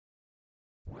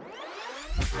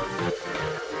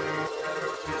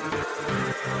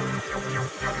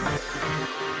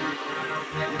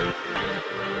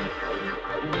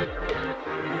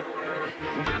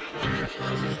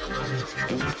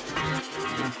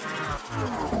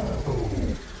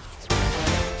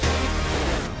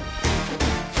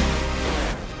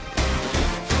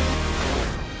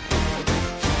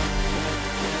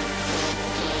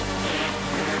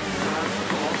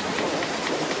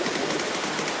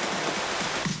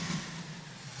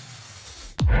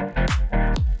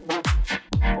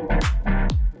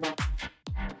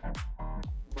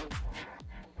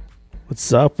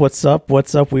What's up? What's up?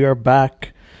 What's up? We are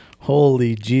back.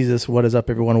 Holy Jesus. What is up,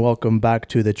 everyone? Welcome back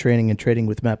to the Training and Trading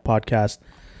with Matt podcast,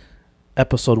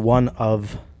 episode 1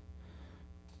 of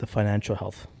the financial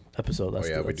health episode.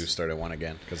 We do start at 1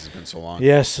 again because it's been so long.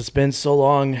 Yes, it's been so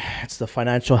long. It's the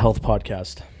financial health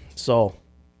podcast. So,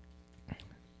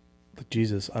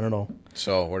 Jesus, I don't know.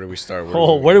 So, where do we start?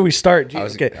 Where do we start? I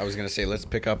was going to say, let's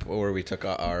pick up where we took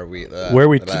where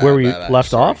we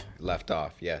left off? Left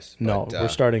off, yes. No, we're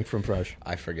starting from fresh.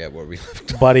 I forget where we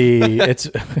left off. Buddy,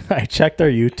 I checked our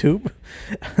YouTube,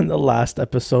 and the last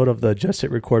episode of the Just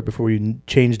Hit Record before we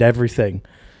changed everything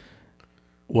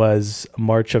was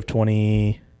March of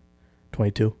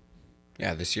 2022.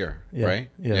 Yeah, this year, yeah, right?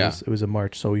 Yeah. It was in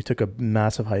March, so we took a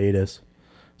massive hiatus.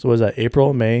 So was that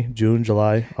April, May, June,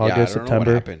 July, August, September?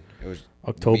 Know what happened. It was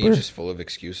October. Me just full of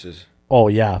excuses. Oh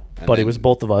yeah, but it was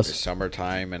both of us.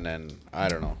 Summertime, and then I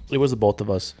don't know. It was the both of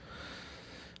us.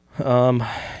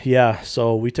 Yeah.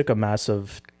 So we took a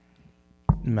massive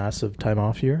time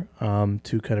off here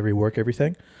to kind of rework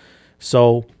everything.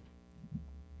 So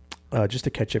just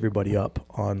to catch everybody up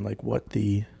on like what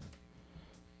the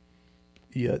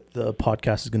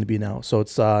podcast is going to be now. So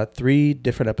it's 3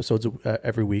 different episodes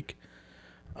every week.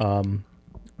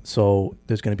 So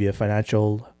there's going to be a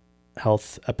financial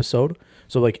health episode.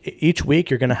 So like each week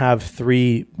you're going to have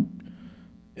 3.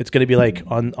 It's going to be like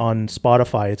on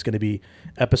Spotify, it's going to be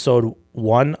episode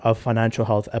 1 of financial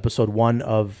health, episode 1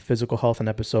 of physical health, and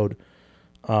episode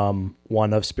 1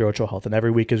 of spiritual health. And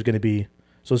every week is going to be,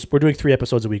 so we're doing 3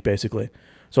 episodes a week basically.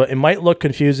 So it might look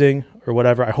confusing or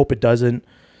whatever. I hope it doesn't.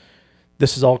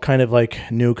 This is all kind of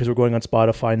like new because we're going on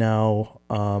Spotify now.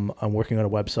 I'm working on a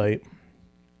website.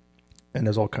 And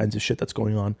there's all kinds of shit that's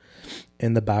going on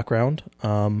in the background.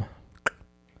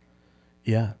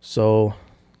 Yeah, so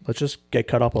let's just get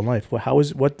caught up on life.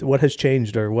 What has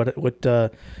changed, or what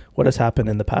has happened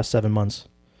in the past 7 months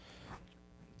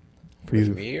for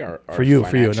you? Me or for you?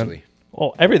 Financially?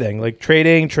 Everything like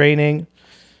trading, training,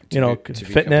 to fitness. Be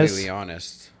completely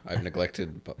honest, I've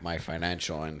neglected my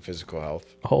financial and physical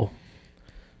health. Oh,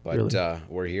 but really?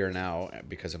 We're here now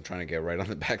because I'm trying to get right on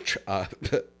the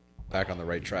back on the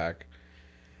right track.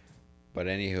 But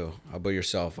anywho, how about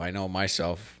yourself? I know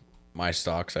myself, my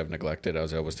stocks I've neglected,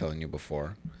 as I was telling you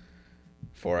before.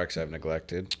 Forex I've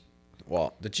neglected.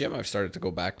 Well, the gym I've started to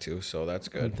go back to, so that's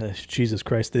good. Jesus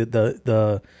Christ,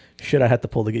 the shit I had to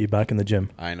pull to get you back in the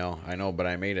gym. I know, but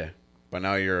I made it. But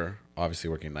now you're obviously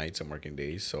working nights, I'm working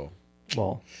days, so.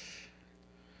 Well,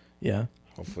 yeah.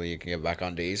 Hopefully you can get back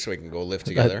on days so we can go live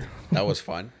together. That was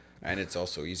fun. And it's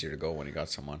also easier to go when you got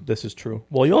someone. This is true.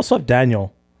 Well, you also have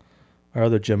Daniel, our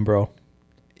other gym bro.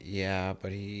 Yeah,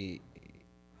 but it's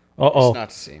not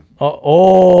the same. I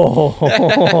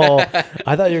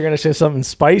thought you were going to say something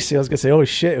spicy. I was going to say, oh,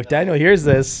 shit. If Daniel hears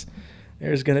this,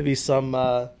 there's going to be some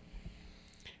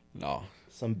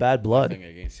some bad blood. Nothing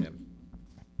against him.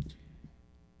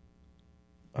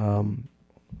 What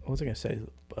was I going to say?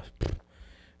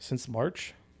 Since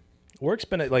March? Work's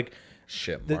been like...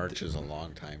 Shit, March is a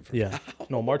long time for me. Yeah.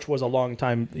 No, March was a long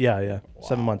time. Yeah. Wow.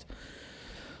 7 months.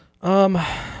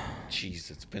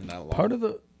 Jeez, it's been that long. Part of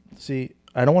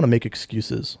I don't want to make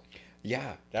excuses.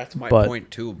 Yeah, that's my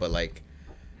point too. But like,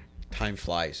 time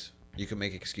flies. You can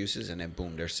make excuses, and then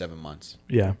boom, there's 7 months.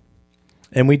 Yeah,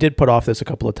 and we did put off this a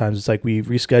couple of times. It's like we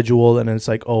reschedule, and then it's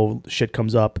like, oh, shit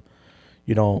comes up.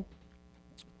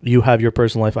 You have your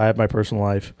personal life. I have my personal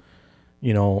life.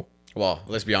 Well,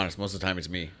 let's be honest. Most of the time, it's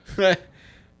me.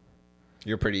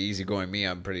 You're pretty easygoing. Me,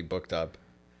 I'm pretty booked up.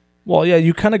 Well, yeah,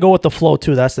 you kind of go with the flow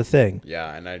too. That's the thing.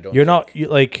 Yeah, and I don't.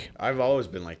 I've always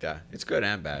been like that. It's good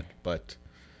and bad, but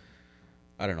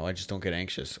I don't know. I just don't get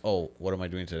anxious. Oh, what am I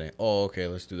doing today? Oh, okay,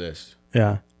 let's do this.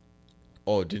 Yeah.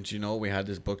 Oh, didn't you know we had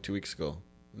this book 2 weeks ago?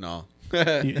 No.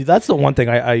 That's the one thing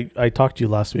I talked to you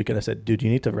last week, and I said, dude, you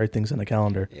need to write things in the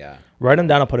calendar. Yeah. Write them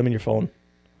down and put them in your phone.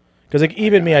 Because I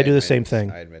do the same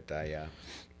thing. I admit that, yeah.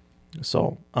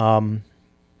 So,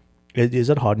 is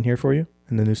it hot in here for you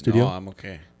in the new studio? No, I'm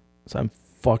okay. So I'm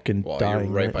fucking dying.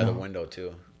 You're right by now. The window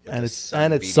too. And it's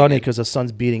sunny because the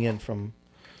sun's beating in from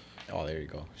Oh, there you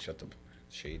go. Shut the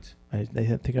shades. I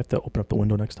think I have to open up the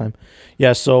window next time.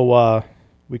 Yeah, so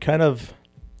we kind of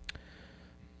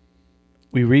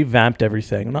we revamped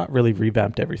everything. Not really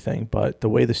revamped everything, but the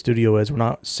way the studio is, we're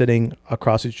not sitting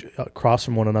across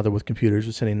from one another with computers.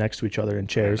 We're sitting next to each other in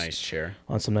chairs. A nice chair.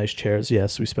 On some nice chairs.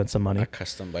 Yes, we spent some money. Not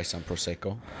custom by some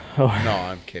Prosecco. Oh. No,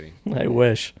 I'm kidding. I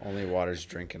wish. Only water's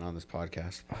drinking on this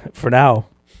podcast. For now.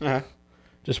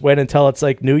 Just wait until it's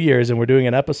like New Year's and we're doing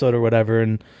an episode or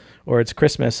whatever, or it's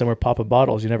Christmas and we're popping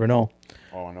bottles. You never know.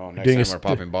 Oh no! Next time we're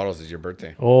popping bottles is your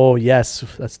birthday. Oh yes,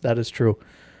 that is true.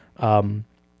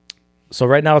 So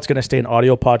right now it's going to stay an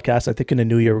audio podcast. I think in the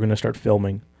new year we're going to start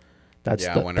filming. That's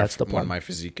the plan. When my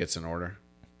physique gets in order.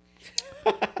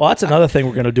 Well, that's another thing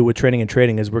we're going to do with training and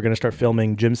trading is we're going to start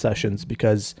filming gym sessions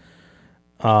because,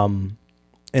 in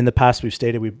the past we've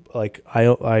stated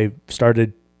I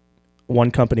started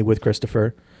one company with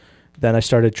Christopher, then I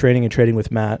started training and trading with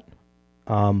Matt,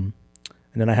 and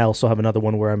then I also have another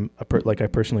one where I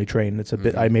personally train. It's a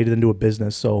bit. I made it into a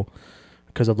business, so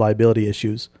because of liability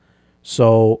issues,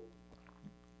 so.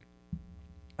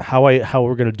 How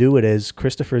we're gonna do it is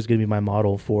Christopher is gonna be my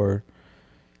model for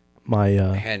my.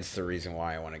 Hence the reason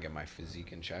why I want to get my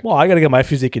physique in check. Well, I gotta get my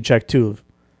physique in check too.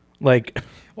 Like,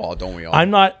 well, don't we all?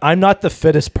 I'm not the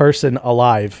fittest person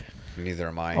alive. Neither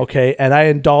am I. Okay, and I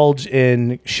indulge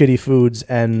in shitty foods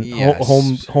and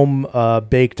home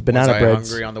baked banana breads.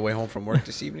 Was I hungry on the way home from work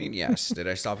this evening? Yes. Did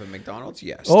I stop at McDonald's?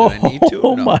 Yes. Oh, did I need to?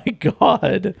 Oh no. My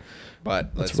god.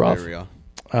 But let's be real.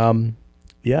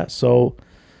 Yeah. So.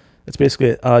 It's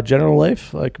basically general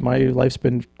life. Like my life's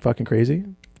been fucking crazy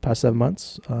the past 7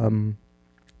 months. Some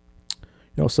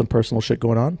personal shit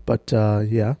going on, but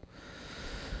yeah.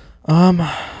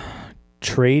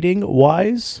 Trading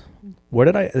wise, where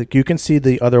did I? You can see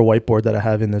the other whiteboard that I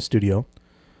have in the studio,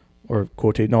 or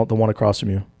quotate. No, the one across from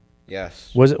you.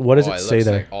 Yes. What does it say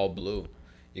there? Like all blue.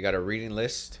 You got a reading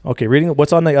list. Okay, reading.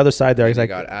 What's on the other side there? You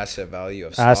got asset value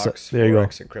of stocks, there you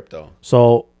Forex, go. and crypto.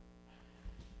 So.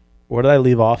 Where did I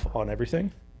leave off on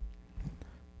everything?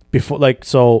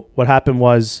 So what happened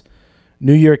was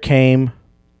New Year came.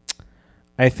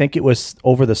 I think it was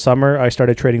over the summer. I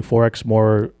started trading Forex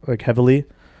more heavily.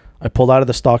 I pulled out of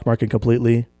the stock market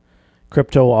completely.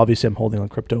 Crypto, obviously I'm holding on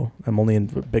crypto. I'm only in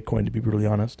Bitcoin to be brutally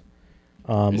honest.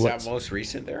 Is that most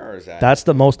recent there or is that? That's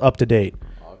the most up to date.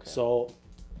 Okay. So.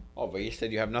 Oh, but you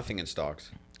said you have nothing in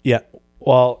stocks. Yeah.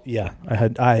 Well, yeah.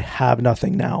 I have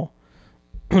nothing now.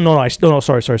 No,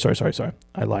 sorry.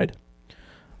 I lied.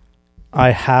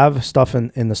 I have stuff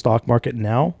in the stock market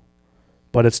now,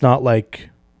 but it's not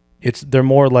like they're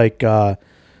more like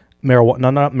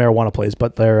marijuana, not marijuana plays,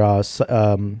 but they're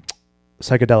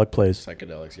psychedelic plays.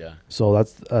 Psychedelics, yeah. So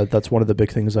that's one of the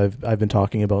big things I've been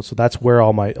talking about. So that's where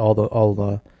all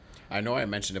the. I know I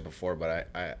mentioned it before, but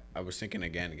I was thinking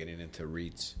again getting into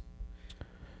REITs.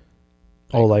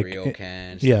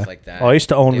 Ryokan, stuff like that. Oh, I used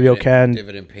to own Ryokan.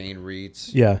 Dividend paying REITs.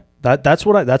 Yeah. That's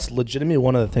legitimately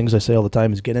one of the things I say all the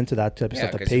time is get into that type of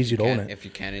stuff that pays you to own it. If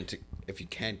you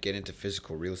can't get into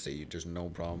physical real estate, there's no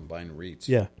problem buying REITs.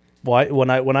 Yeah. Well,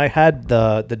 when I had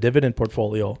the dividend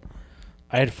portfolio,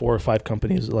 I had 4 or 5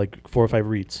 companies, 4 or 5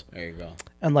 REITs. There you go.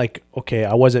 And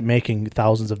I wasn't making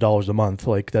thousands of dollars a month.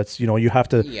 That's you have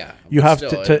to. Yeah.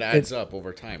 It adds up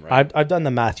over time, right? I've done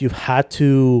the math. You've had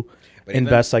to.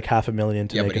 Invest $500,000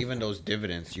 to make but even those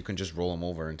dividends, you can just roll them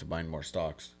over into buying more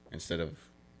stocks instead of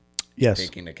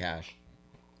taking the cash.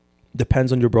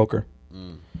 Depends on your broker.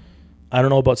 I don't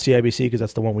know about CIBC because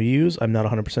that's the one we use. I'm not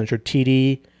 100% sure.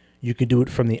 TD, you can do it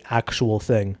from the actual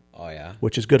thing. Oh, yeah.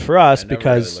 Which is good for us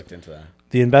because really looked into that.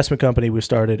 The investment company we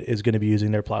started is going to be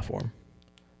using their platform.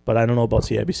 But I don't know about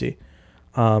CIBC.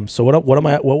 So what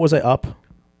was I up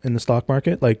in the stock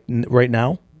market right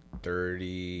now?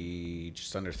 30,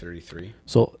 just under 33.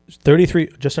 So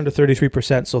 33, just under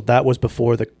 33%. So that was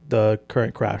before the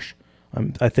current crash.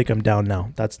 I think I'm down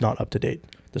now. That's not up to date.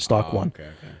 The stock one. Okay.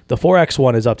 The Forex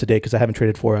one is up to date because I haven't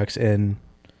traded Forex in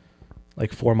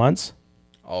 4 months.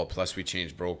 Oh, plus we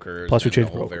changed brokers.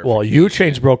 Well, you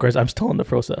changed brokers. I'm still in the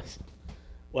process.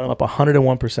 Well, I'm up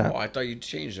 101%. Oh, I thought you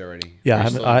changed already. Yeah,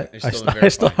 I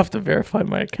still have to verify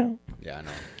my account. Yeah, I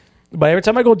know. But every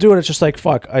time I go do it, it's just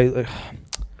fuck.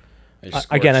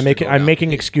 Again, I'm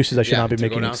making excuses. I should not be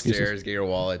making go downstairs, excuses. Get your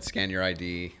wallet, scan your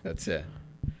ID. That's it.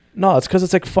 No, it's because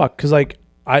it's fuck. Because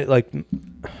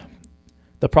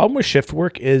the problem with shift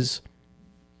work is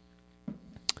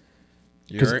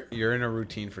you're in a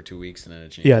routine for 2 weeks and then it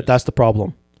changes. Yeah, that's the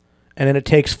problem. And then it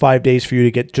takes 5 days for you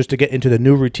to get into the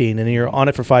new routine, and then you're on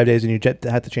it for 5 days, and you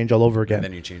have to change all over again. And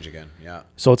then you change again. Yeah.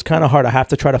 So it's kind of hard. I have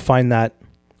to try to find that.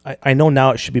 I know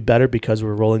now it should be better because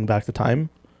we're rolling back the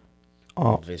time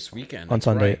this weekend. on That's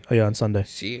Sunday. right. Oh, yeah, on Sunday.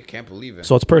 See, I can't believe it.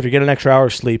 So it's perfect. You get an extra hour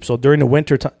of sleep. So during the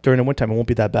winter time, it won't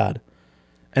be that bad.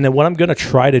 And then what I'm gonna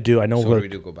try to do, I know. So what do we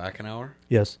do? Go back an hour?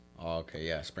 Yes. Oh, okay,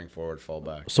 yeah. Spring forward, fall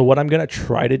back. So what I'm gonna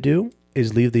try to do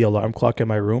is leave the alarm clock in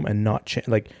my room and not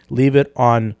leave it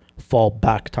on fall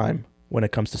back time when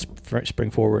it comes to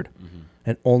spring forward,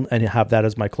 and have that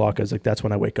as my clock as like that's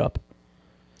when I wake up.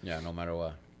 Yeah, no matter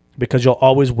what. Because you'll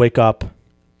always wake up.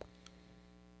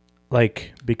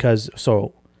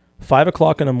 So 5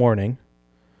 o'clock in the morning,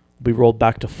 we rolled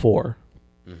back to 4.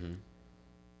 Mm-hmm.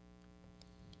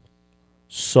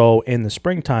 So in the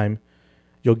springtime,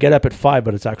 you'll get up at 5,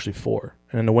 but it's actually 4.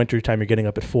 And in the winter time, you're getting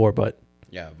up at 4, but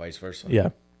yeah, vice versa.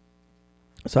 yeah.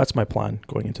 So that's my plan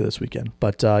going into this weekend.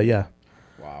 But yeah.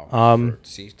 Wow.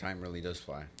 See, time really does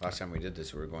fly. Last time we did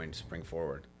this, we were going to spring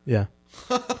forward. Yeah.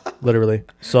 Literally.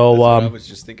 So That's what I was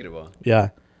just thinking about.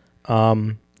 Yeah.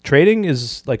 Trading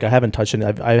is I haven't touched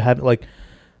it.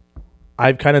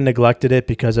 I've kind of neglected it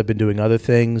because I've been doing other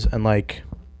things, and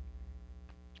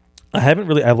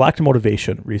I've lacked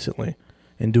motivation recently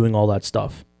in doing all that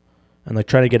stuff and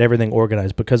trying to get everything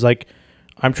organized because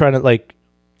I'm trying to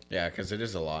yeah, because it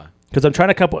is a lot. Because I'm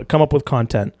trying to come up with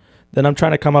content. Then I'm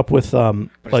trying to come up with but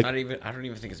it's not even. I don't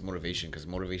even think it's motivation, because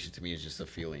motivation to me is just a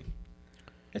feeling.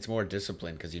 It's more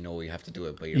discipline because you know you have to do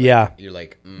it, but you're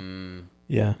like,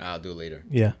 yeah, I'll do it later.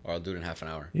 Yeah, or I'll do it in half an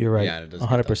hour. You're right. Yeah,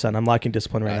 100%. I'm lacking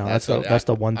discipline right now. That's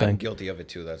the one thing. I'm guilty of it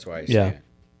too. That's why I say it.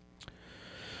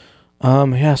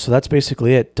 Yeah, so that's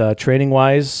basically it. Training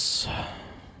wise,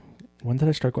 when did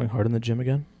I start going hard in the gym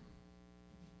again?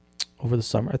 Over the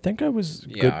summer, I think I was.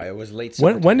 Yeah, good. it was late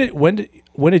summer.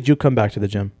 When did you come back to the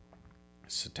gym?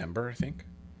 September, I think.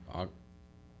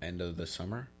 End of the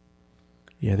summer.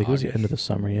 Yeah, I think it was the end of the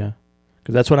summer. Yeah,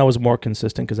 because that's when I was more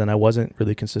consistent. Because then I wasn't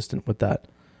really consistent with that,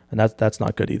 and that's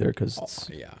not good either. Because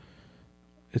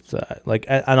it's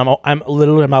and I'm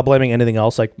literally not blaming anything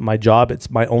else. Like my job,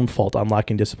 it's my own fault. I'm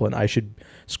lacking discipline. I should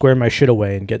square my shit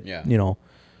away and get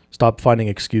stop finding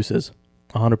excuses.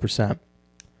 100%.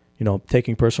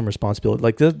 Taking personal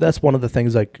responsibility. That's one of the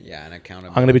things. And accountability.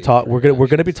 I'm gonna be we're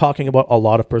gonna be talking about a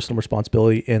lot of personal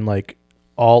responsibility in I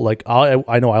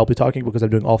know I'll be talking because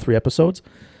I'm doing all 3 episodes,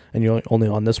 and you're only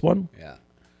on this one. Yeah.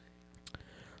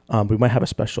 We might have a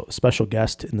special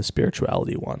guest in the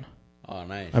spirituality one. Oh,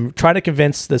 nice. I'm trying to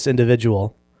convince this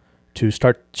individual to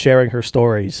start sharing her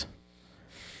stories,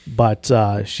 but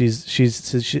she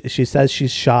says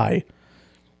she's shy.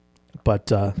 But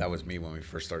that was me when we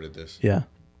first started this. Yeah.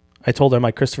 I told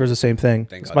her, Christopher's the same thing.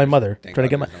 It's my mother. Trying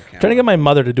to get my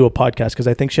mother to do a podcast because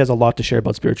I think she has a lot to share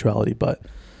about spirituality. But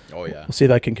we'll see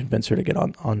if I can convince her to get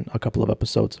on a couple of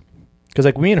episodes.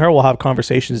 Because me and her will have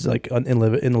conversations in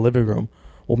the living room.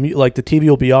 We'll mute, the TV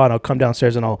will be on. I'll come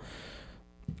downstairs and I'll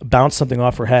bounce something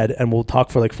off her head, and we'll talk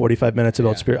for 45 minutes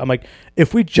about spirit. I'm like,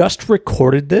 if we just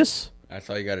recorded this, that's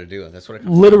all you got to do. That's what it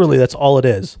comes literally. That's all it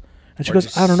is. And she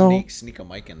goes, I don't know. Sneak a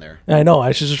mic in there. I know.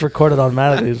 I should just record it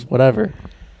automatically. Whatever.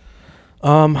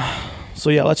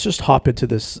 So yeah, let's just hop into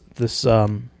this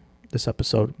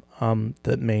episode,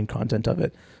 the main content of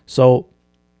it. So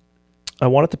I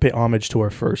wanted to pay homage to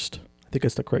our first, I think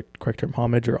it's the correct term,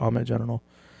 homage or homage, I don't know,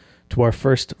 to our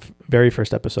very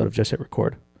first episode of Just Hit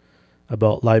Record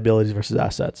about liabilities versus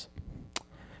assets.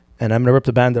 And I'm going to rip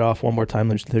the Band-Aid off one more time.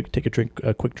 Let's take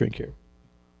a quick drink here.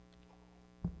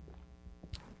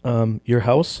 Your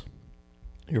house,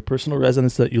 your personal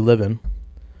residence that you live in,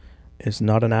 is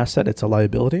not an asset, it's a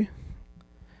liability.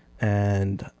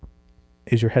 And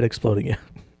is your head exploding yet?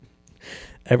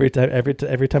 every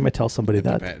time I tell somebody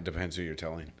that. It depends who you're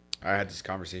telling. I had this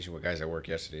conversation with guys at work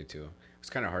yesterday too.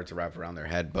 It's kind of hard to wrap around their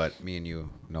head, but me and you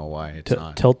know why it's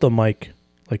not. Tilt the mic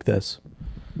like this.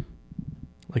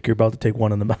 Like you're about to take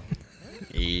one in the mouth.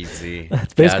 Easy.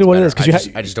 That's basically what better. it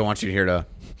is. I just don't want you to hear the...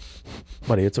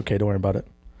 Buddy, it's okay. Don't worry about it.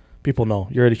 People know.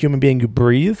 You're a human being. You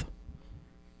breathe.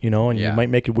 And you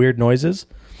might make weird noises.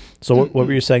 So what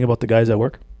were you saying about the guys at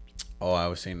work? Oh, I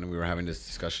was saying we were having this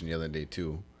discussion the other day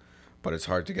too, but it's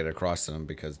hard to get across to them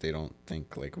because they don't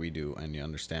think like we do, and you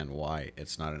understand why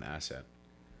it's not an asset.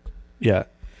 Yeah,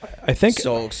 I think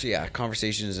so. Yeah,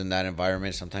 conversations in that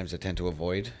environment sometimes I tend to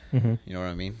avoid. Mm-hmm. You know what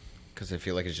I mean? Because I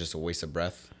feel like it's just a waste of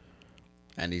breath,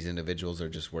 and these individuals are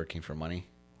just working for money.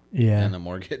 Yeah, and the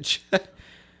mortgage.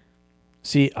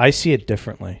 See, I see it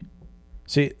differently.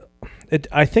 See,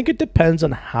 I think it depends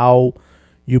on how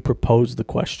you propose the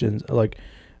questions,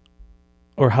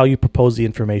 or how you propose the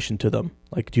information to them.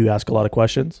 Do you ask a lot of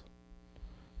questions?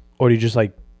 Or do you just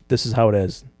this is how it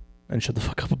is, and shut the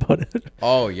fuck up about it?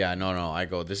 Oh, yeah, no. I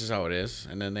go, this is how it is,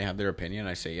 and then they have their opinion.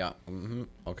 I say, yeah,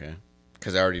 okay.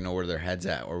 Because I already know where their head's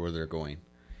at or where they're going.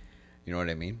 You know what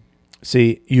I mean?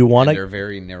 See, you want And they're to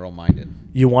very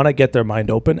narrow-minded. get their mind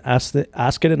open. Ask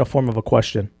it in a form of a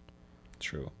question.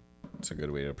 True. It's a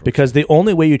good way to approach Because the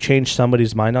only way you change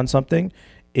somebody's mind on something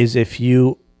is if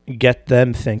you get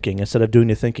them thinking instead of doing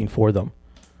the thinking for them.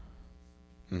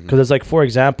 Because it's like, for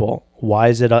example, why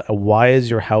is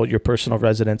your personal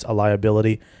residence a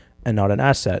liability and not an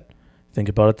asset? Think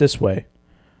about it this way: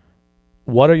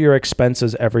 what are your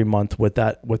expenses every month with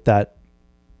that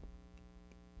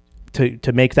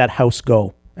to make that house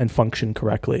go and function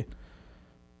correctly?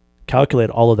 Calculate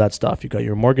all of that stuff. You got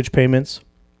your mortgage payments,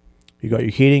 you got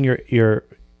your heating, your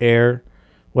air,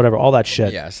 whatever, all that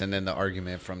shit. Yes, and then the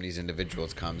argument from these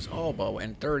individuals comes, oh, but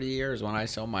in 30 years when I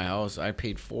sell my house, I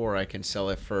paid 4, I can sell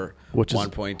it for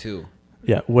 1.2.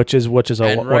 Yeah, which is what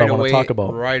I want to talk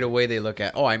about. Right away they look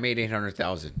at, I made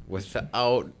 800,000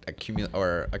 without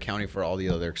accounting for all the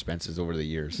other expenses over the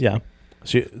years. Yeah.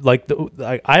 So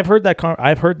I've heard that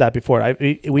I've heard that before.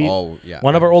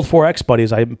 One of our old 4X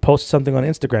buddies, I posted something on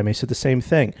Instagram. He said the same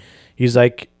thing. He's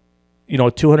like,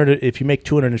 200. If you make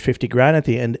 250 grand at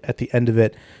the end of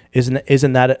it,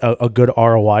 isn't that a good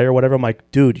ROI or whatever? I'm like,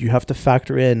 dude, you have to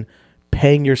factor in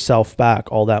paying yourself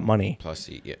back all that money. Plus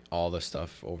all the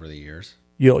stuff over the years.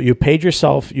 You paid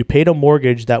a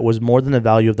mortgage that was more than the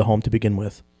value of the home to begin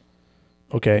with.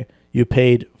 Okay. You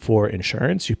paid for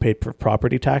insurance. You paid for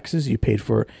property taxes. You paid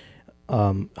for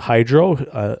hydro,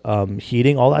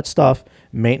 heating, all that stuff,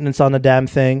 maintenance on the damn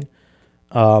thing.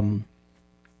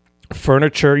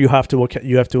 Furniture, you have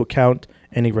to account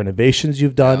any renovations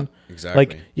you've done. Yeah, exactly.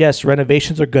 Like, yes,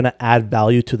 renovations are going to add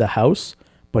value to the house,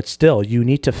 but still, you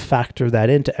need to factor that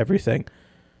into everything.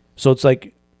 So it's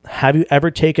like, have you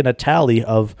ever taken a tally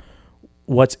of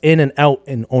what's in and out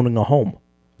in owning a home?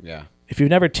 Yeah. If you've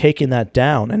never taken that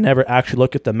down and never actually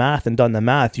looked at the math and done the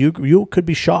math, you could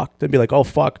be shocked and be like, oh,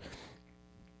 fuck.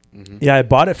 Mm-hmm. Yeah, I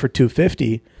bought it for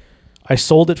 $250. I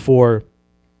sold it for,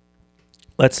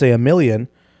 let's say, $1 million.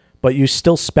 But you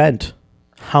still spent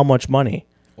how much money?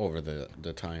 Over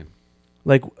the time.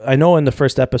 Like, I know in the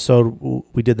first episode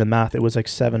we did the math. It was like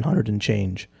 700 and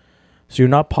change. So you're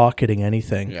not pocketing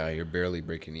anything. Yeah, you're barely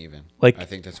breaking even. Like, I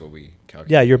think that's what we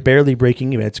calculated. Yeah, you're barely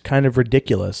breaking even. It's kind of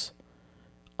ridiculous.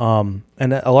 And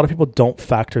a lot of people don't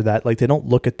factor that. Like, they don't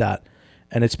look at that.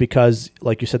 And it's because,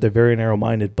 like you said, they're very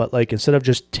narrow-minded. But, like, instead of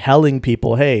just telling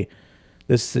people, hey,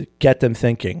 get them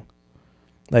thinking.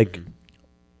 Like... Mm-hmm.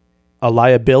 A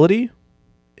liability,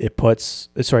 it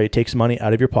takes money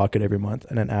out of your pocket every month,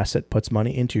 and an asset puts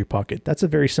money into your pocket. That's a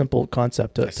very simple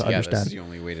concept to understand. That's the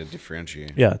only way to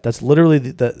differentiate. Yeah, that's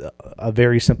literally a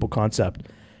very simple concept.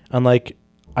 And like,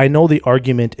 I know the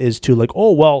argument is to like,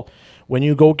 oh, well, when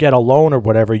you go get a loan or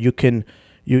whatever, you can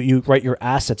you write your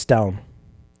assets down.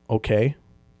 Okay.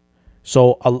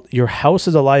 So your house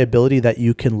is a liability that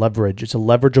you can leverage. It's a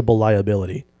leverageable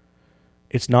liability.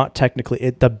 It's not technically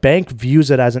the bank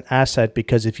views it as an asset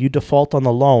because if you default on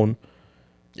the loan,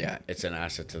 yeah, it's an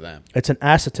asset to them. It's an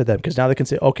asset to them because now they can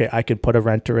say, okay, I can put a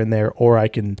renter in there or I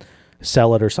can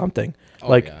sell it or something.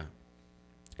 Yeah.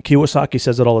 Kiyosaki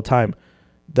says it all the time.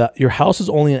 That your house is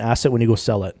only an asset when you go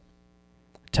sell it,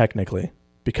 technically,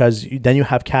 because then you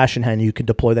have cash in hand. You can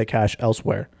deploy that cash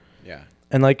elsewhere. Yeah.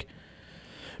 And like,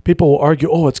 people will argue,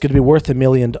 oh, it's going to be worth $1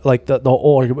 million, like the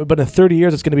whole argument. But in 30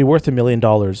 years, it's going to be worth $1 million.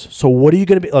 So what are you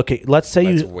going to be? Okay, let's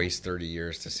waste 30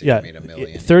 years to see you made $1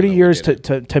 million. 30 years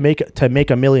to make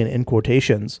 $1 million in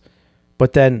quotations,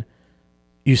 but then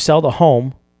you sell the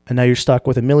home, and now you're stuck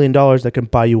with $1 million that can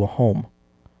buy you a home.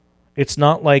 It's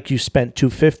not like you spent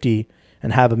 $250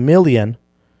 and have $1 million,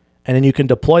 and then you can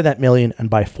deploy that $1 million and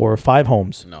buy 4 or 5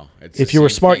 homes. No, if you were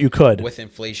smart, you could. With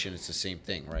inflation, it's the same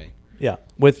thing, right? Yeah,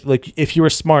 if you were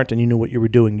smart and you knew what you were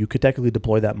doing, you could technically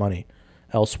deploy that money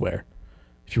elsewhere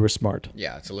if you were smart.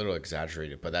 Yeah, it's a little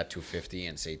exaggerated, but that 250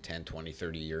 in say 10, 20,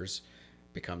 30 years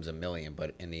becomes $1 million,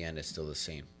 but in the end it's still the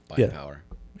same buying power.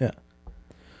 Yeah.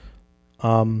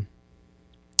 What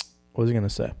was I going to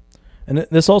say? And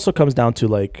this also comes down to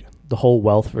like the whole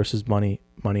wealth versus money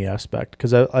aspect,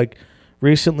 cuz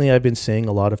recently I've been seeing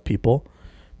a lot of people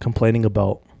complaining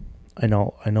about I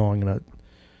know I'm going to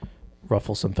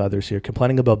ruffle some feathers here,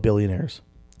 complaining about billionaires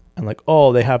and like,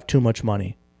 oh, they have too much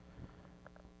money.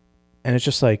 And it's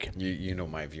just like, you know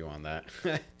my view on that.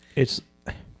 It's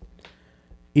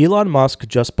Elon Musk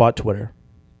just bought Twitter,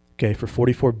 okay, for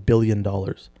 $44 billion.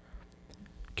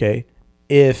 Okay.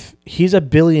 If he's a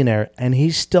billionaire and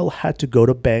he still had to go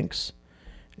to banks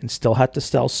and still had to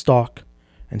sell stock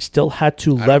and still had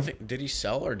to did he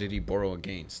sell or did he borrow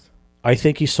against? I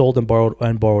think he sold and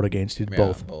borrowed against. He did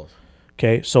both.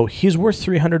 Okay, so he's worth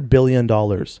 $300 billion.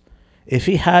 If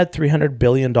he had $300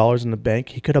 billion in the bank,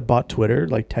 he could have bought Twitter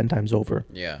like 10 times over.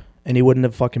 Yeah. and he wouldn't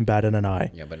have fucking batted an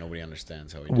eye. Yeah, but nobody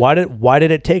understands how he Why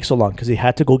did it take so long? Because he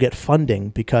had to go get funding,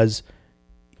 because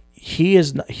he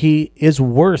is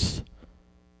worth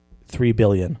 $3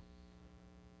 billion.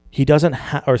 He doesn't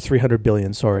have, or 300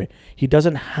 billion, sorry. He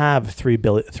doesn't have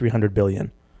 300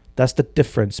 billion. That's the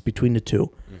difference between the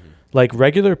two. Like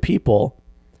regular people,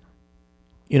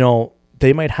 you know,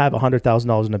 they might have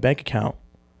 $100,000 in a bank account.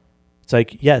 It's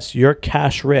like, yes, you're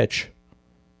cash rich,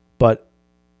 but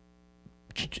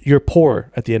you're poor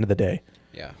at the end of the day.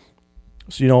 Yeah.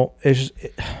 So, you know, it's just,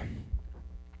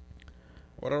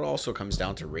 Well, it also comes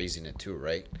down to raising it too,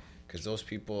 right? Because those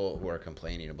people who are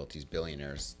complaining about these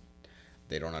billionaires,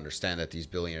 they don't understand that these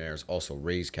billionaires also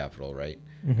raise capital, right?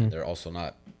 Mm-hmm. They're also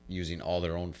not using all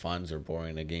their own funds or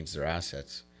borrowing against their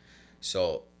assets.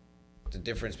 So the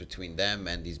difference between them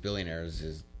and these billionaires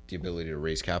is the ability to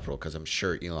raise capital, because I'm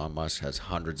sure Elon Musk has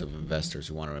hundreds of investors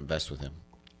who want to invest with him.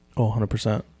 Oh,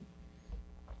 100%.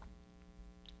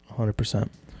 100%.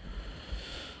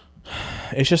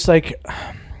 It's just like,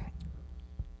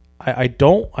 I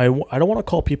don't want to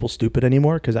call people stupid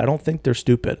anymore, because I don't think they're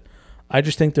stupid. I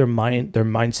just think their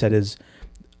mindset is,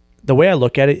 the way I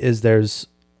look at it is there's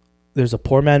a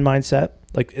poor man mindset.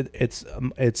 Like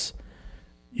it's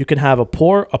you can have a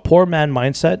poor man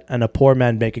mindset and a poor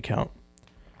man bank account.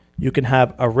 You can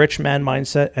have a rich man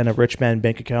mindset and a rich man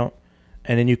bank account,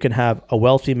 and then you can have a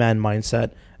wealthy man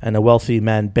mindset and a wealthy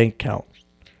man bank account.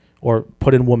 Or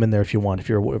put in woman there if you want, if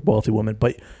you're a wealthy woman.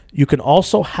 But you can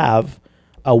also have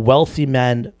a wealthy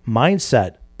man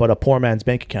mindset but a poor man's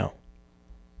bank account.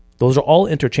 Those are all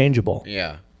interchangeable.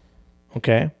 Yeah.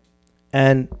 Okay?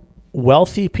 And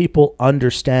wealthy people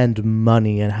understand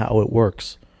money and how it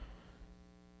works.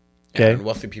 Okay? Yeah, and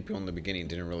wealthy people in the beginning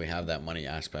didn't really have that money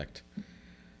aspect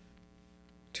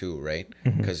too, right?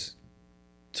 Because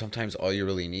sometimes all you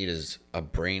really need is a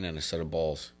brain and a set of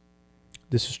balls.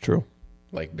 This is true.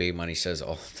 Like Bay Money says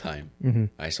all the time.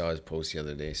 I saw his post the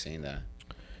other day saying that.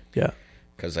 Yeah.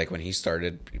 Because like when he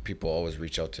started, people always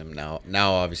reach out to him now.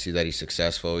 Now, obviously, that he's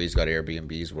successful, he's got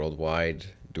Airbnbs worldwide,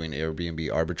 doing Airbnb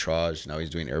arbitrage. Now he's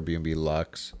doing Airbnb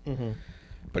Lux.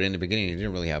 But in the beginning, he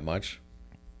didn't really have much.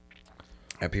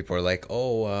 And people are like,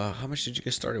 oh, how much did you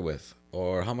get started with?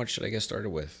 Or how much should I get started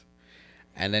with?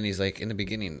 And then he's like, in the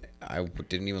beginning, I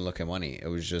didn't even look at money. It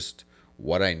was just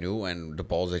what I knew and the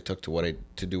balls I took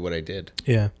to do what I did.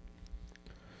 Yeah.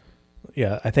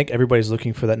 Yeah, I think everybody's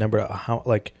looking for that number. How,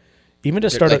 like, even to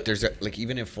start, like, there's like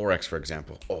even in Forex, for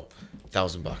example. Oh,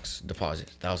 $1,000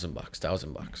 deposit,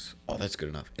 $1,000. Oh, that's good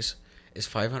enough. Is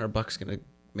 $500 gonna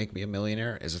make me a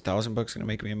millionaire? Is $1,000 gonna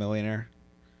make me a millionaire?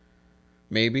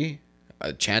 Maybe.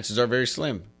 Chances are very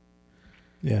slim.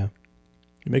 Yeah,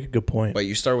 you make a good point. But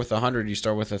you start with 100, you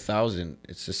start with 1,000.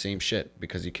 It's the same shit,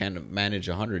 because you can't manage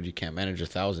 100, you can't manage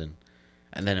 1,000,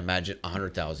 and then imagine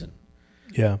 100,000.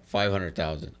 Yeah.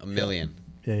 500,000, a million.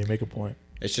 Yeah, you make a point.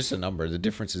 It's just a number. The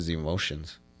difference is the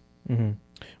emotions.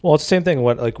 Well, it's the same thing.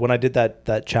 When I did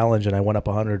that challenge and I went up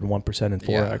 101% in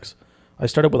Forex, I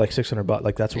started with like $600.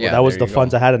 Like that was the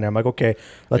funds I had in there. I'm like, okay,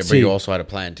 let's see. But you also had a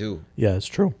plan too. Yeah, it's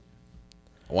true.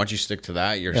 Once you stick to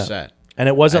that, you're set. And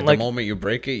it wasn't the moment you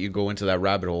break it, you go into that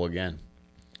rabbit hole again.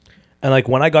 And like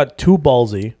when I got too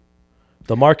ballsy,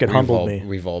 the market humbled me.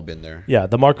 We've all been there. Yeah,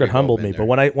 the market humbled me. But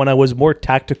when I was more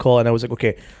tactical and I was like,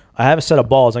 okay, I have a set of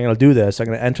balls. I'm going to do this. I'm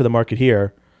going to enter the market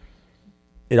here.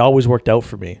 It always worked out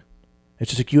for me.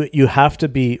 It's just like you have to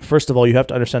be, first of all, you have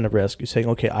to understand the risk. You're saying,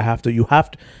 okay, you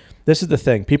have to. This is the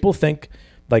thing. People think,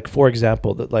 like, for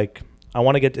example, that like, I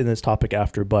want to get in this topic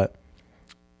after, but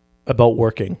about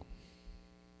working.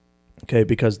 Okay,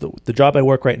 because the job I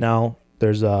work right now,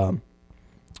 there's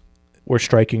we're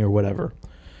striking or whatever.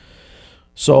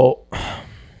 So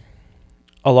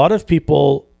a lot of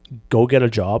people go get a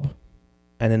job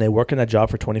and then they work in that job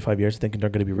for 25 years thinking they're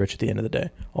going to be rich at the end of the day.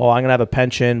 Oh, I'm going to have a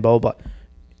pension, blah, blah, blah.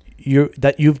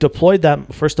 You've deployed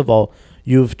that. First of all,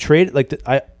 you've traded, like,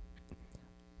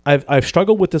 I've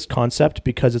struggled with this concept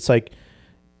because it's like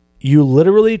you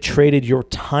literally traded your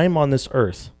time on this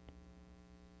earth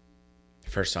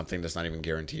for something that's not even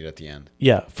guaranteed at the end.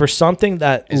 Yeah, for something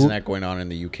that isn't that going on in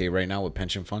the UK right now with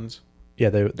pension funds? Yeah,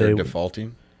 they're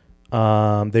defaulting.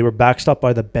 They were backstopped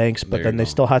by the banks, but then they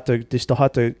still had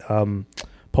to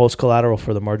post collateral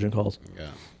for the margin calls. Yeah.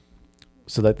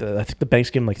 So that I think the banks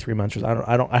gave them like 3 months.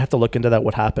 I have to look into that.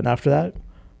 What happened after that?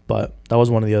 But that was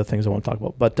one of the other things I want to talk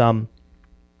about. But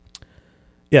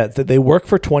yeah, they work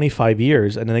for 25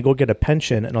 years and then they go get a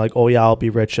pension and they're like, oh yeah, I'll be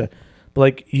rich. But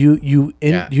like you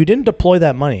didn't deploy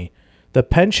that money. The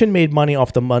pension made money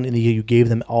off the money that you gave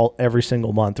them every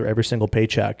single month or every single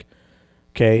paycheck.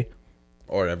 Okay.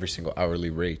 Or every single hourly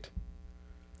rate.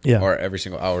 Yeah. Or every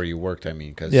single hour you worked, I mean,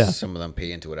 because Yeah. some of them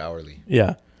pay into it hourly.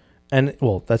 Yeah. And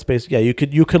well, that's basically, yeah,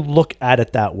 you could look at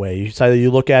it that way. It's either you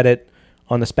look at it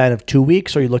on the span of 2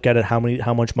 weeks, or you look at it how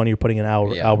much money you're putting in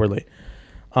hourly.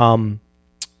 What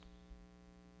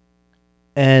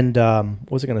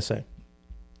was I going to say?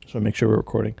 So make sure we're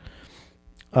recording.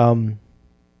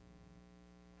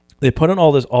 They put in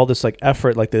all this like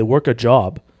effort, like they work a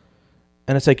job,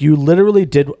 and it's like you literally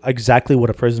did exactly what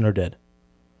a prisoner did.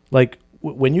 Like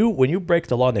when you break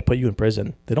the law and they put you in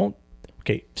prison, they don't.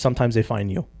 Okay, sometimes they fine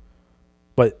you,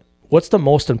 but what's the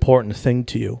most important thing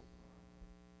to you?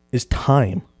 Is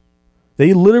time.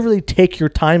 They literally take your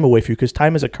time away from you because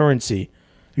time is a currency.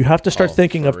 You have to start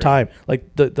thinking of time.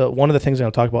 Like the one of the things I'm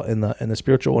going to talk about in the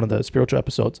spiritual, one of the spiritual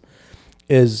episodes,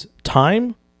 is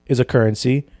time is a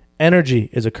currency, energy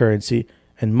is a currency,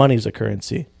 and money is a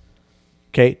currency.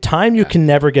 Okay, time you can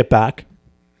never get back.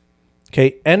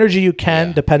 Okay, energy you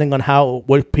can, depending on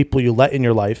what people you let in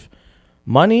your life.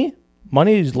 Money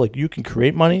is like you can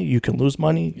create money, you can lose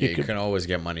money. Yeah, you can always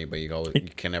get money, but you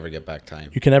can never get back time.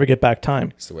 You can never get back time.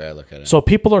 That's the way I look at it. So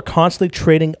people are constantly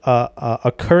trading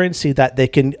a currency that they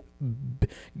can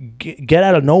get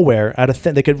out of nowhere,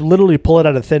 they could literally pull it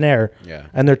out of thin air. Yeah.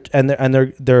 And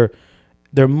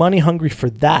they're money hungry for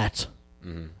that.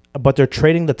 Mm-hmm. But they're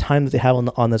trading the time that they have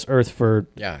on this earth for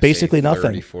basically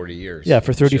nothing. 30, 40 years. Yeah,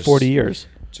 for 30, 40 years.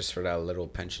 Just for that little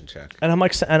pension check. And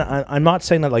I'm not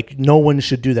saying that like no one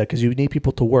should do that because you need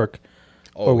people to work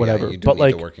or whatever. You do but need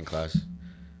like the working class.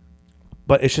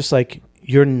 But it's just like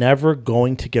you're never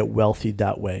going to get wealthy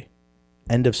that way.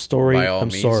 End of story. By all I'm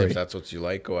means, sorry. if that's what you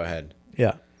like, go ahead.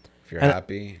 Yeah. If you're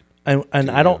happy. And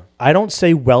I don't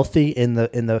say wealthy in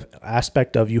the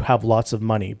aspect of you have lots of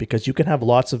money, because you can have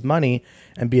lots of money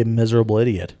and be a miserable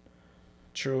idiot.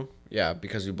 True. Yeah,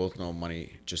 because we both know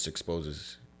money just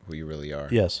exposes who you really are.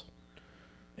 Yes.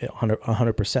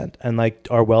 100%. And like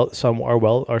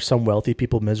are some wealthy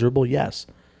people miserable? Yes.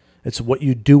 It's what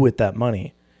you do with that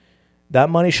money. That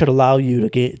money should allow you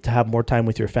to have more time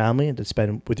with your family and to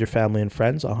spend with your family and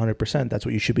friends. 100%. That's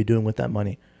what you should be doing with that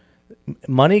money.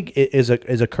 Money is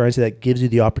a currency that gives you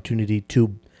the opportunity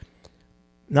to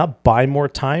not buy more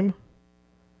time,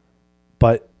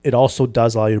 but it also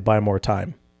does allow you to buy more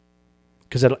time,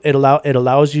 because it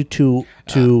allows you to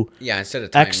instead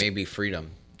of time, maybe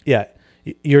freedom. Yeah,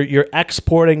 you're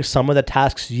exporting some of the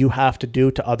tasks you have to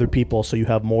do to other people, so you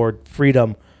have more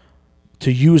freedom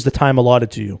to use the time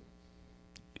allotted to you.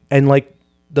 And like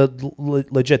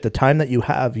legit, the time that you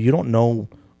have, you don't know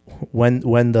when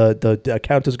the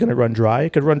account is going to run dry.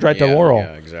 It could run dry tomorrow.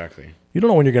 Yeah, exactly. You don't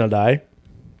know when you're going to die.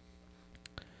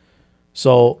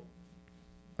 So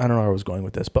I don't know where I was going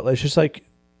with this, but it's just like,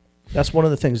 that's one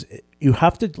of the things you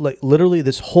have to, like, literally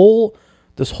this whole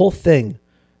thing,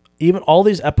 even all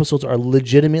these episodes are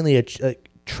legitimately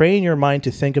train your mind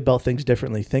to think about things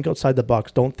differently. Think outside the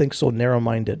box. Don't think so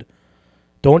narrow-minded.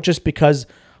 Don't just because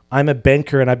I'm a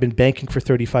banker and I've been banking for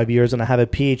 35 years and I have a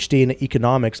PhD in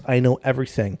economics, I know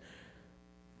everything.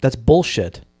 That's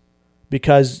bullshit.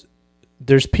 Because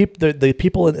there's people, the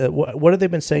people, what have they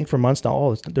been saying for months now?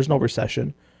 Oh, there's no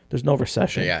recession. There's no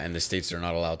recession. Yeah, in the States, they're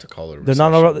not allowed to call it a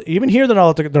recession. They're not even here. They're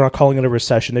not calling it a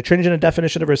recession. They're changing the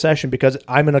definition of recession because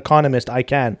I'm an economist. I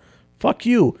can. Fuck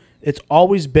you. It's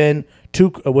always been two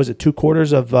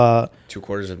quarters of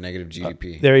negative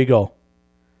GDP. There you go.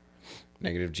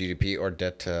 Negative GDP or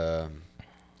debt to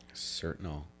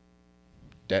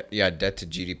debt to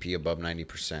GDP above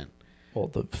 90%. Well,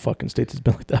 the fucking States has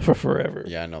been like that for forever.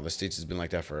 Yeah, no, the States has been like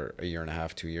that for a year and a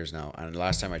half, 2 years now. And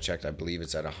last time I checked, I believe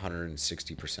it's at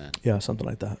 160%. Yeah, something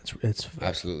like that. It's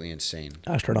absolutely insane.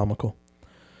 Astronomical.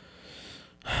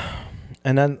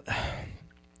 And then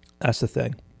that's the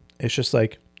thing. It's just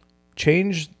like,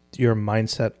 change your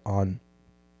mindset on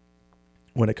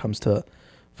when it comes to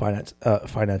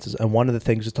finances. And one of the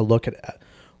things is to look at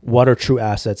what are true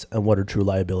assets and what are true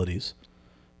liabilities.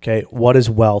 Okay, what is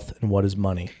wealth and what is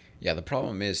money? Yeah, the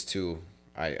problem is too,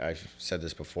 I've said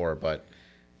this before, but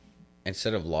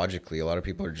instead of logically, a lot of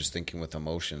people are just thinking with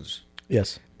emotions.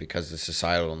 Yes. Because the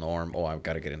societal norm, I've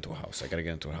got to get into a house. I got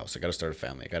to start a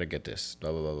family. I got to get this,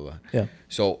 blah, blah, blah, blah. Yeah.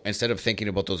 So instead of thinking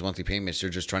about those monthly payments,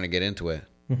 you're just trying to get into it.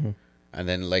 Mm-hmm. And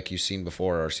then, like you've seen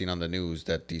before or seen on the news,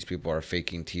 that these people are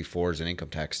faking T4s and income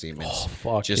tax statements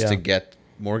just to get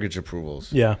mortgage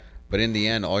approvals. Yeah. But in the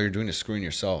end, all you're doing is screwing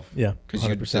yourself. Yeah, because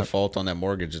you default on that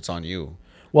mortgage, it's on you.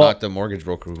 Well, not the mortgage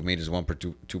broker who made his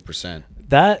 2%.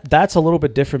 That's a little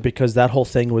bit different because that whole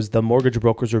thing was the mortgage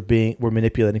brokers were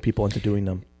manipulating people into doing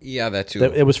them. Yeah, that too.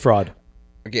 It was fraud.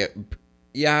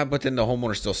 Yeah, but then the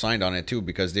homeowner still signed on it too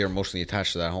because they are emotionally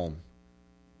attached to that home.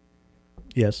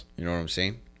 Yes. You know what I'm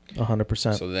saying?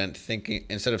 100%. So then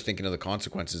instead of thinking of the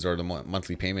consequences or the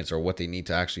monthly payments or what they need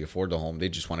to actually afford the home, they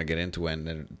just want to get into it, and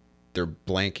then they're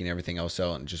blanking everything else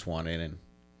out and just want in and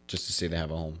just to say they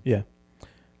have a home. Yeah.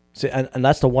 See, and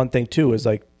that's the one thing too is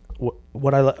like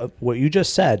what you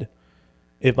just said.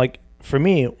 If like for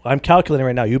me, I'm calculating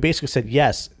right now. You basically said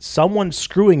yes, someone's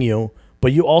screwing you,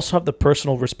 but you also have the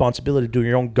personal responsibility to do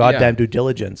your own goddamn due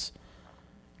diligence.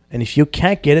 And if you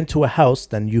can't get into a house,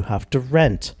 then you have to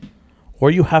rent,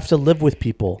 or you have to live with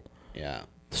people. Yeah.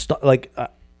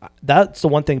 That's the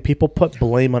one thing people put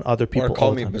blame on other people. Or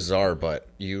call me bizarre, but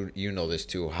you know this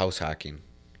too. House hacking.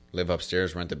 Live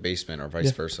upstairs, rent the basement, or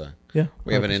vice versa. Yeah.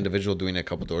 We have an individual doing it a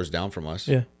couple doors down from us.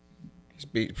 Yeah.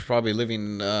 He's probably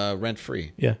living rent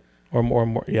free. Yeah. Or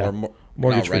more. Yeah. Or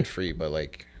mortgage not rent free, but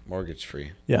like mortgage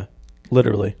free. Yeah.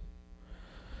 Literally.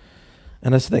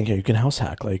 And that's the thing. You can house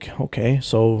hack. Like, okay,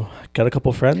 so got a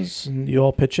couple friends and you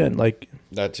all pitch in. Like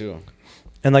that too.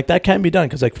 And like that can be done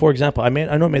because, like, for example, I know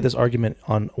I made this argument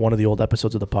on one of the old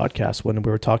episodes of the podcast when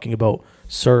we were talking about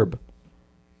CERB,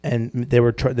 and they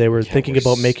were thinking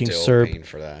about making CERB.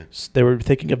 For that. They were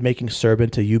thinking of making CERB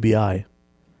into UBI,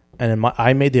 and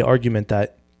I made the argument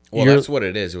that that's what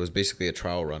it is. It was basically a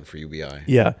trial run for UBI.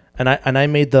 Yeah, and I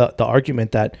made the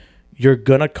argument that you're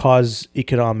gonna cause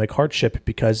economic hardship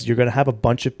because you're gonna have a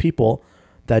bunch of people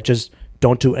that just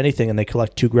don't do anything and they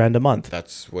collect $2,000 a month.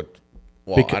 That's what.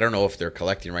 Well, I don't know if they're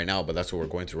collecting right now, but that's what we're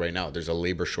going through right now. There's a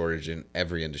labor shortage in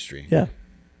every industry. Yeah,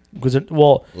 because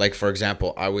like for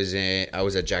example, I was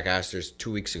at Jack Astor's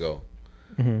 2 weeks ago.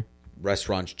 Mm-hmm.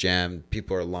 Restaurants jammed.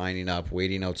 People are lining up,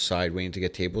 waiting outside, waiting to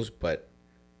get tables, but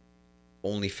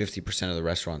only 50% of the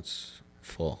restaurants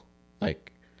full.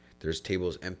 Like there's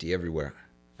tables empty everywhere.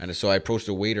 And so I approached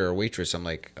a waiter or waitress. I'm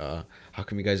like, how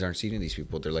come you guys aren't seating these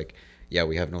people? They're like, yeah,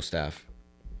 we have no staff.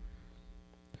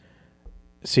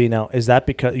 See, now, is that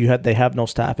because they have no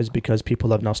staff is because people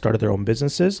have now started their own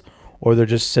businesses, or they're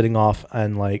just sitting off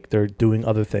and like they're doing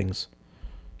other things?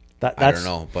 That's, I don't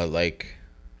know, but like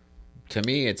to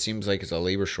me, it seems like it's a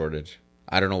labor shortage.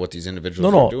 I don't know what these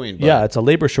individuals are doing. But yeah, it's a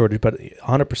labor shortage, but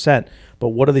 100%. But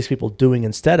what are these people doing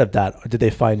instead of that? Did they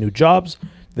find new jobs?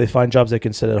 Did they find jobs they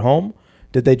can sit at home?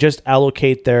 Did they just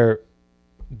allocate their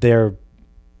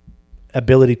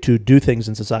ability to do things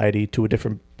in society to a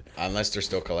different? Unless they're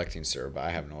still collecting CERB,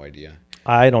 I have no idea.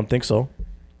 I don't think so.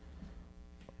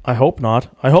 I hope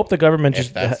not. I hope the government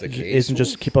isn't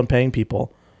just keep on paying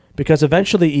people, because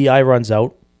eventually EI runs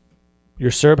out.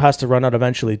 Your CERB has to run out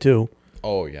eventually too.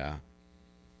 Oh yeah.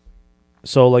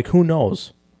 So like, who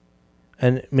knows?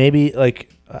 And maybe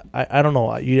like I don't know.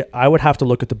 I would have to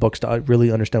look at the books to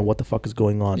really understand what the fuck is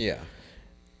going on. Yeah.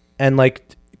 And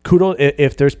like, kudos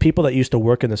if there's people that used to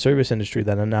work in the service industry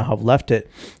that now have left it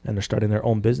and they're starting their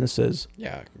own businesses.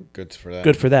 Yeah, good for them.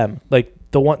 Good for them. Like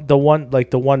the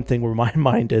one thing where my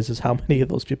mind is how many of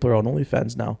those people are on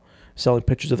OnlyFans now, selling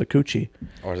pictures of their coochie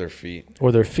or their feet,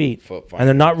 and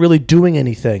they're not really doing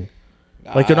anything.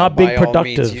 Like they're not being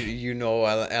productive. Means, you know,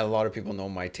 a lot of people know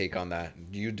my take on that.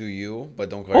 You do you,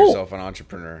 but don't call yourself an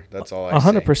entrepreneur. That's all I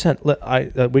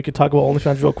 100%. We could talk about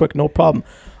OnlyFans real quick, no problem.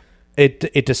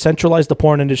 It decentralized the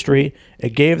porn industry. It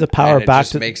gave the power back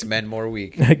to makes men more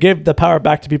weak. It gave the power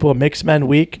back to people. It makes men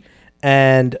weak,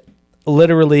 and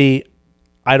literally,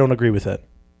 I don't agree with it.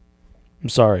 I'm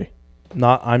sorry,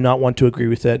 I'm not one to agree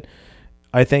with it.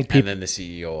 I think people. And then the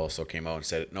CEO also came out and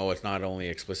said, "No, it's not only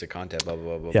explicit content." Blah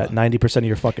blah blah. Yeah, 90% of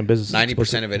your fucking business.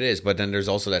 90% of it is, but then there's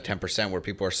also that 10% where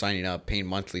people are signing up, paying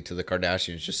monthly to the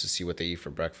Kardashians just to see what they eat for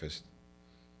breakfast.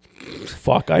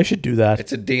 Fuck, I should do that.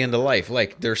 It's a day in the life.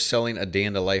 Like they're selling a day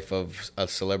in the life of a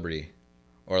celebrity,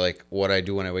 or like what I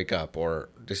do when I wake up, or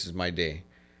this is my day.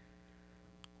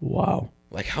 Wow.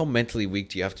 Like how mentally weak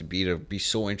do you have to be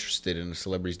so interested in a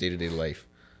celebrity's day-to-day life?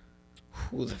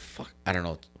 Who the fuck? I don't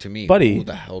know. To me, buddy, who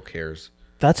the hell cares?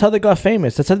 That's how they got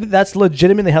famous. That's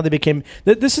legitimately how they became.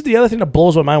 This is the other thing that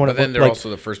blows my mind. But then they're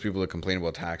also the first people to complain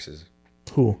about taxes.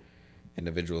 Who?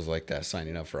 Individuals like that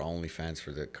signing up for OnlyFans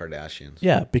for the Kardashians.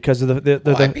 Yeah, because of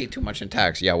I pay too much in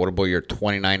tax. Yeah, what about your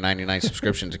 $29.99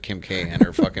 subscription to Kim K and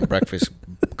her fucking breakfast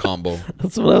combo?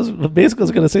 That's what I was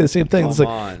basically going to say. The same thing. Come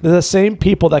on. The same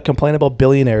people that complain about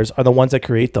billionaires are the ones that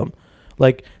create them.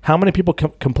 Like, how many people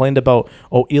complained about,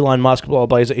 Elon Musk, blah,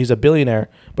 blah, blah, he's a billionaire.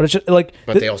 But it's just like...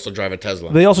 But they also drive a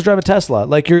Tesla. They also drive a Tesla.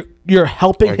 Like, you're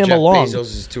helping him Jeff along.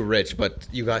 Bezos is too rich, but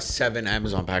you got 7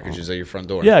 Amazon packages at your front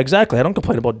door. Yeah, exactly. I don't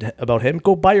complain about him.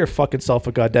 Go buy your fucking self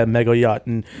a goddamn mega yacht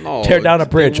and tear down a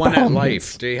bridge. They won at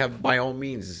life. They have, by all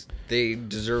means, they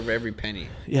deserve every penny.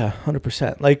 Yeah,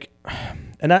 100%. Like,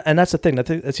 and that's the thing. That's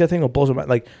the other thing that blows my mind.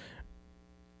 Like,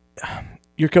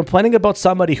 You're complaining about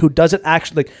somebody who doesn't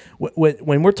actually like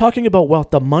when we're talking about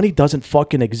wealth, the money doesn't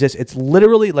fucking exist. It's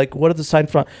literally like what is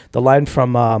the line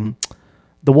from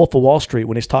The Wolf of Wall Street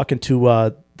when he's talking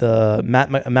to the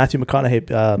Matthew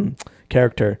McConaughey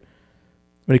character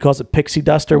when he calls it pixie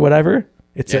dust or whatever.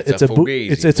 It's a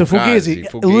fugazi. It's a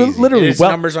fugazi. Literally, it's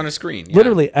numbers on a screen. Yeah.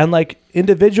 Literally, and like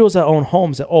individuals that own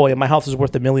homes that yeah, my house is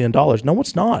worth $1 million. No,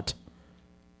 it's not.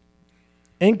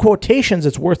 In quotations,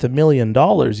 it's worth $1 million.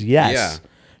 Yes,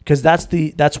 because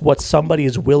that's what somebody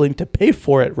is willing to pay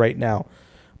for it right now.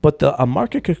 But a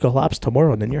market could collapse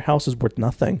tomorrow, and then your house is worth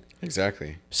nothing.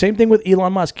 Exactly. Same thing with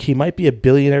Elon Musk. He might be a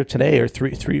billionaire today or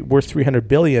worth $300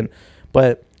 billion,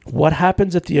 but what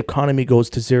happens if the economy goes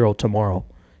to zero tomorrow?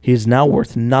 He's now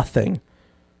worth nothing.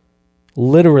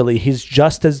 Literally, he's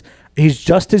just as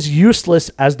useless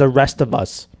as the rest of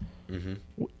us.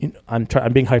 Mm-hmm.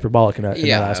 I'm being hyperbolic in that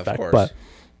aspect, of course. But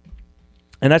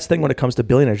and that's the thing when it comes to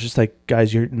billionaires. Just like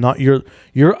guys,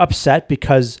 you're upset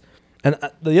because, and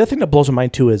the other thing that blows my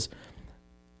mind too is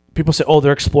people say, "Oh,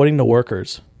 they're exploiting the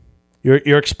workers."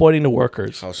 You're exploiting the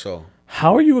workers. How so?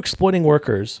 How are you exploiting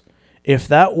workers if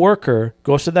that worker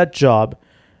goes to that job,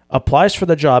 applies for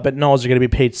the job, and knows they're going to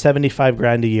be paid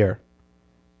 $75,000 a year?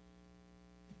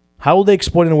 How are they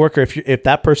exploiting the worker if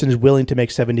that person is willing to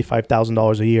make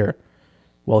 $75,000 a year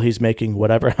while he's making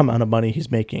whatever amount of money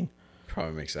he's making?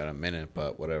 Probably makes that a minute,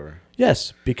 but whatever.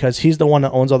 Yes, because he's the one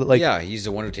that owns all the he's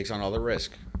the one who takes on all the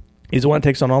risk. He's the one that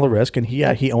takes on all the risk, and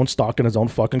he owns stock in his own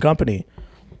fucking company.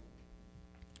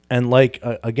 And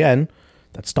again,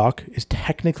 that stock is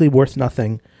technically worth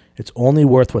nothing. It's only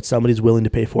worth what somebody's willing to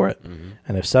pay for it. Mm-hmm.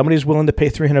 And if somebody's willing to pay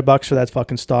 $300 for that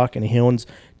fucking stock and he owns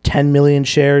 10 million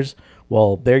shares,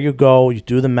 well, there you go. You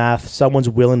do the math. Someone's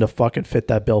willing to fucking fit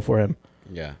that bill for him.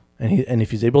 Yeah. And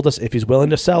if he's willing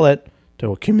to sell it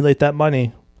to accumulate that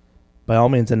money, by all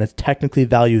means, and it's technically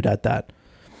valued at that.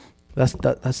 That's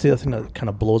the other thing that kind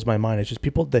of blows my mind. It's just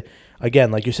people, again,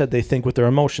 like you said, they think with their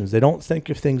emotions. They don't think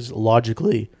of things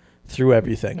logically through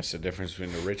everything. That's the difference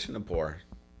between the rich and the poor,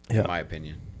 in my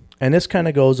opinion. And this kind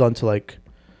of goes on to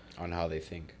on how they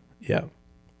think. Yeah. You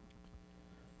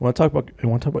want to talk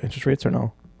about interest rates or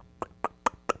no?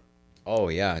 Oh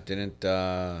yeah, didn't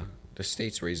the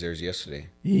states raise theirs yesterday?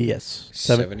 Yes.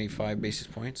 75 basis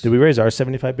points. Did we raise our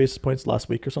 75 basis points last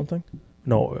week or something?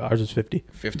 No, ours was 50.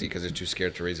 50 because they're too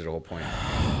scared to raise it a whole point.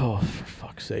 Oh, for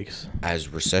fuck's sakes! As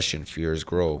recession fears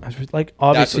grow, obviously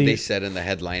that's what they said in the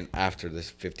headline after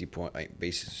this 50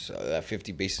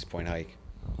 basis point hike.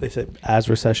 They said as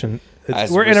recession.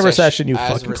 We're in a recession, you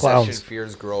fucking clowns. As recession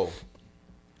fears grow.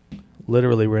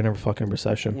 Literally, we're in a fucking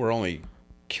recession. We're only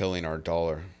killing our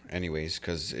dollar anyways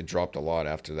because it dropped a lot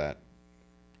after that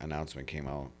announcement came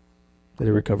out. Did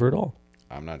it recover at all?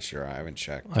 I'm not sure. I haven't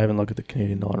checked. I haven't looked at the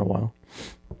Canadian dollar in a while.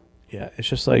 Yeah, it's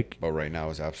just like. But right now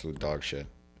it's absolute dog shit.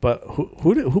 But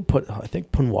who put? I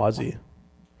think Punwazi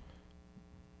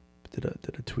did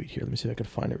a tweet here. Let me see if I can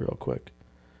find it real quick.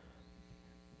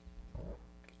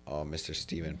 Oh, Mr.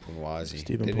 Stephen Punwazi.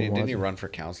 Didn't he run for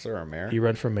councillor or mayor? He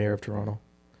ran for mayor of Toronto.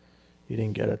 He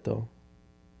didn't get it though.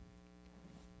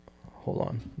 Hold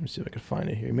on. Let me see if I can find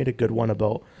it here. He made a good one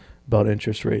about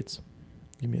interest rates.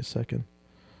 Give me a second.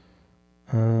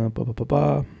 I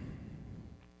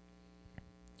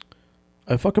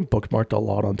fucking bookmarked a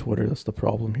lot on Twitter. That's the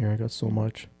problem here. I got so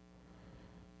much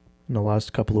in the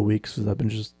last couple of weeks as I've been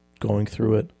just going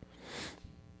through it.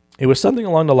 It was something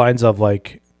along the lines of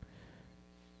like,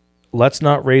 let's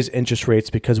not raise interest rates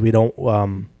because we don't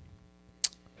want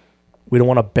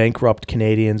to bankrupt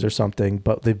Canadians or something,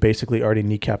 but they've basically already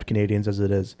kneecapped Canadians as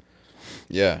it is.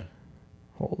 Yeah.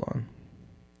 Hold on.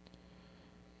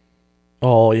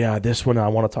 Oh yeah, this one I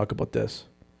want to talk about this.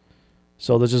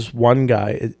 So there's this one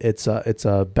guy. It's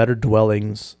a Better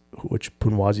Dwellings, which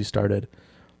Punwazi started.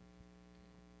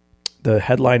 The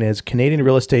headline is Canadian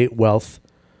real estate wealth.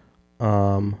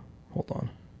 Hold on.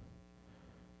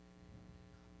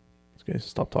 Okay,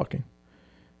 stop talking.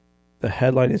 The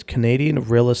headline is Canadian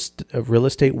real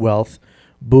estate wealth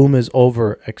boom is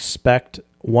over. Expect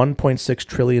 $1.6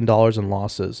 trillion in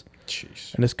losses.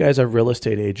 Jeez. And this guy's a real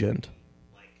estate agent.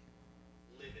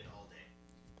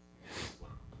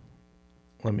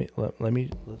 Let me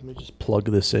just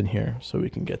plug this in here so we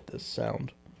can get this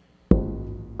sound.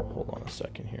 Hold on a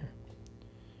second here,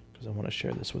 because I want to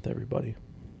share this with everybody.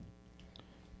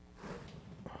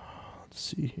 Let's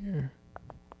see here.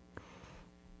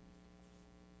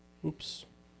 Oops.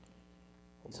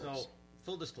 So,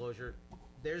 full disclosure,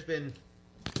 there's been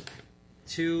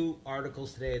 2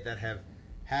 articles today that have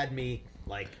had me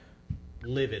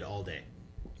livid all day,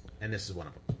 and this is one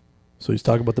of them. So he's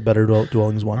talking about the Better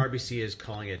Dwellings one. RBC is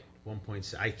calling it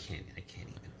 1.6. I can't even.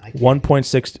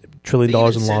 $1.6 trillion They even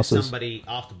in sent losses. somebody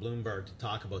off to Bloomberg to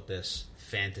talk about this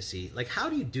fantasy. Like, how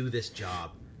do you do this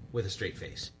job with a straight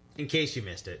face? In case you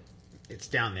missed it, it's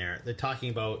down there. They're talking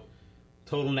about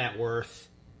total net worth,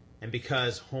 and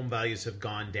because home values have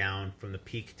gone down from the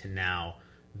peak to now,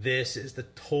 this is the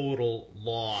total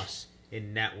loss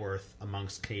in net worth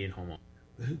amongst Canadian homeowners.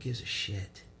 But who gives a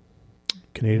shit?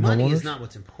 Canadian Money homeowners? is not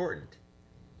what's important.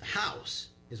 The house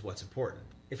is what's important.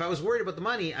 If I was worried about the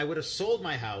money, I would have sold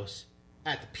my house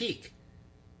at the peak.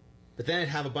 But then I'd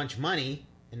have a bunch of money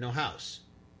and no house.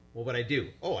 What would I do?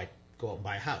 Oh, I'd go out and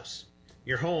buy a house.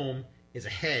 Your home is a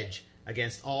hedge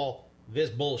against all this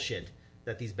bullshit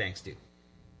that these banks do.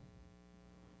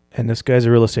 And this guy's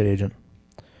a real estate agent.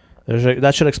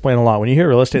 That should explain a lot. When you hear a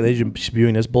real estate agent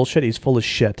spewing this bullshit, he's full of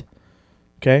shit.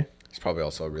 Okay? He's probably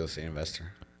also a real estate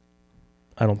investor.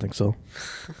 I don't think so.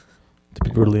 To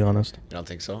be brutally honest. You don't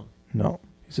think so? No.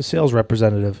 He's a sales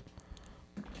representative.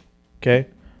 Okay?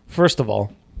 First of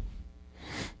all,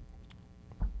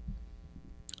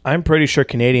 I'm pretty sure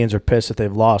Canadians are pissed that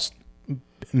they've lost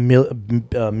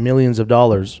millions of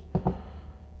dollars.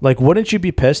 Like, wouldn't you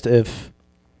be pissed if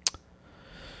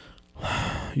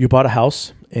you bought a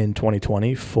house in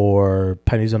 2020 for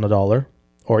pennies on a dollar,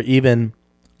 or even,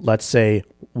 let's say,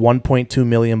 1.2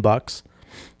 million bucks,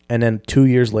 and then 2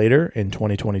 years later in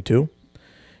 2022,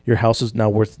 your house is now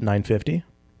worth 950,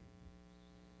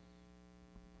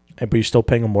 but you're still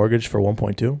paying a mortgage for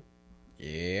 1.2?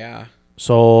 Yeah.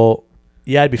 So,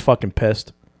 yeah, I'd be fucking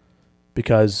pissed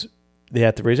because they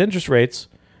have to raise interest rates.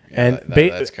 Yeah, And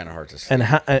that's kind of hard to see.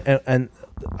 And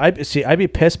I'd be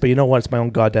pissed, but you know what? It's my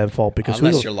own goddamn fault because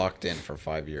Unless you're locked in for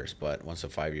 5 years, but once the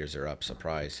 5 years are up,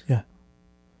 surprise. Yeah.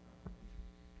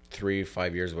 3,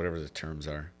 5 years, whatever the terms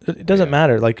are. It doesn't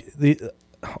matter. Like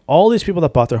all these people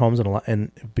that bought their homes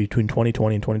in between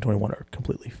 2020 and 2021 are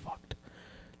completely fucked.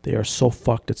 They are so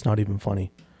fucked. It's not even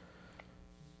funny.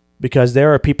 Because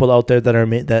there are people out there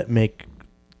that make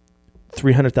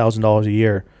 $300,000 a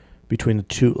year between the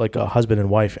two, like a husband and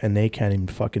wife, and they can't even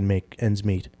fucking make ends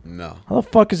meet. No. How the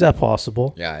fuck is that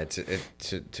possible? Yeah,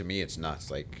 to me it's nuts.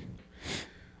 Like,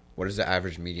 what is the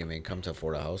average medium income to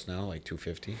afford a house now? Like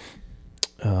 $250?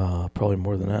 Probably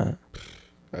more than that.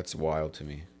 That's wild to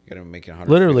me. You gotta make it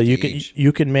 100. Literally,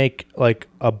 you can make like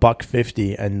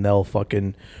 $150, and they'll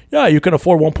fucking you can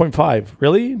afford 1.5.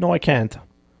 Really? No, I can't.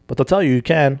 But they'll tell you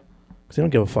can, because they don't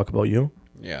give a fuck about you.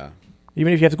 Yeah.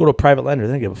 Even if you have to go to a private lender,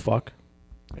 they don't give a fuck.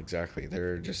 Exactly.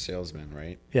 They're just salesmen,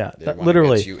 right? Yeah, They wanna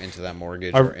literally. get you into that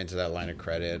mortgage or into that line of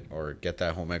credit or get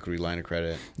that home equity line of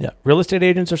credit. Yeah, real estate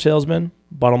agents are salesmen.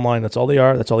 Bottom line, that's all they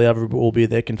are. That's all they ever will be.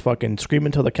 They can fucking scream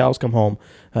until the cows come home.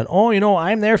 And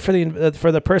I'm there for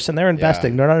the person they're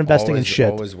investing. Yeah. They're not investing in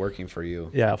shit. Always working for you.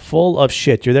 Yeah, full of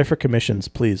shit. You're there for commissions,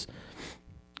 please.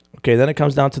 Okay, then it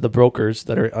comes down to the brokers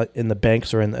that are in the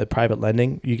banks or in the private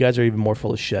lending. You guys are even more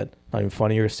full of shit. Not even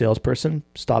funny. You're a salesperson.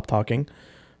 Stop talking.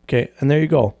 Okay, and there you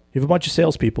go. You have a bunch of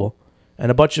salespeople and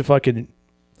a bunch of fucking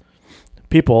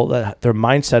people that their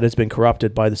mindset has been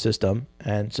corrupted by the system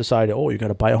and society. Oh, you got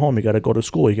to buy a home. You got to go to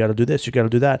school. You got to do this. You got to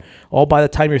do that. All by the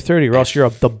time you're 30, or else you're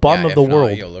the bum of the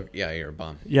world. You're a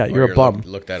bum. Yeah, Or you're a bum.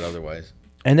 Looked at otherwise.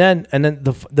 And then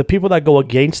the people that go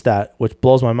against that, which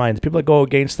blows my mind, the people that go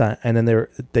against that, and then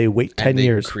they wait 10 And they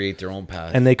years create their own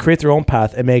path. and they create their own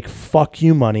path and make fuck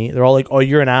you money. They're all like, oh,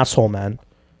 you're an asshole, man.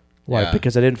 Why? Yeah.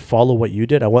 Because I didn't follow what you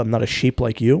did. I'm not a sheep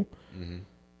like you. Mm-hmm.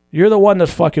 You're the one that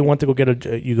fucking went to go get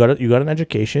you got an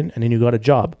education, and then you got a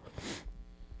job.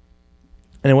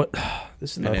 And it went,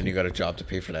 this is And nothing. then you got a job to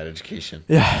pay for that education.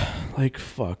 Yeah, like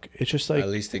fuck. It's just like At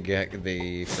least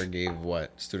they forgave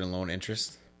what? Student loan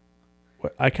interest?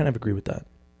 I kind of agree with that.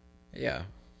 Yeah.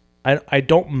 I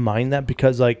don't mind that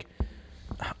because like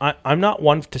I'm not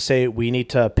one to say we need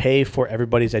to pay for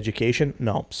everybody's education.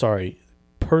 No, sorry.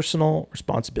 Personal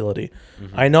responsibility.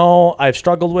 Mm-hmm. I know I've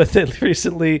struggled with it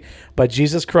recently, but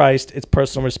Jesus Christ, it's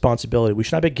personal responsibility. We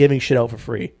should not be giving shit out for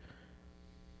free.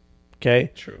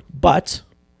 Okay? True. But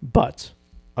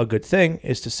a good thing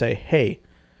is to say, hey,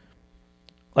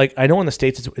 like I know in the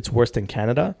States it's worse than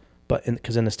Canada, but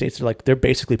because in the States they're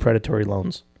basically predatory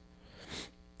loans.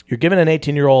 You're giving an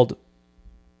 18-year-old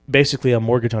basically a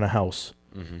mortgage on a house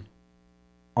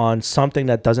on something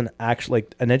that doesn't actually,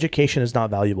 like, an education is not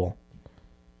valuable.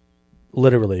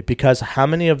 Literally, because how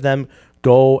many of them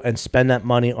go and spend that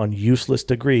money on useless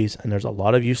degrees? And there's a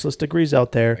lot of useless degrees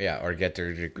out there. Yeah, or get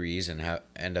their degrees and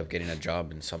end up getting a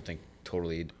job in something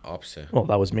totally opposite. Well,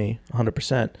 that was me,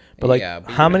 100%. But like, Yeah,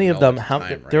 but how you many didn't of know them? at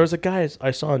the time, There right? was a guy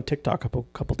I saw on TikTok a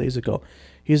couple days ago.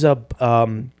 He's he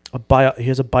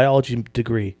has a biology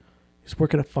degree. He's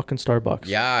working at fucking Starbucks.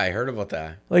 Yeah, I heard about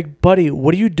that. Like, buddy,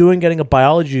 what are you doing getting a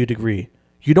biology degree?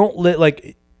 You don't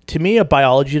like, to me, a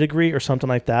biology degree or something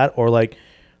like that, or like,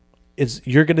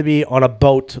 you're going to be on a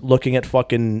boat looking at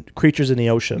fucking creatures in the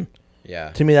ocean.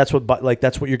 Yeah. To me, that's what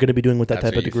you're going to be doing with that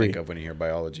That's type what of degree. you think of when you hear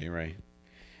biology, right?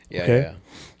 Yeah, Okay. yeah.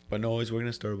 But no, he's working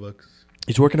at Starbucks.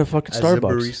 He's working at fucking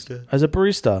Starbucks as a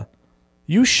barista.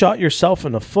 You shot yourself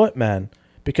in the foot, man,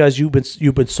 because you've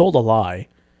been sold a lie.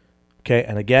 Okay,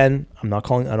 and again, I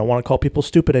don't want to call people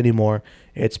stupid anymore.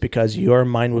 It's because your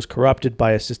mind was corrupted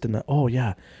by a system that, oh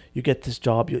yeah, you get this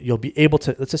job, you'll be able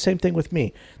to. It's the same thing with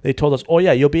me. They told us, oh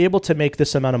yeah, you'll be able to make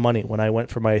this amount of money when I went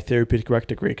for my therapeutic rec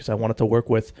degree because I wanted to work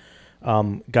with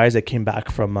guys that came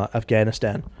back from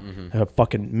Afghanistan, have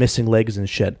fucking missing legs and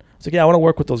shit. It's like, yeah, I want to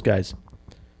work with those guys.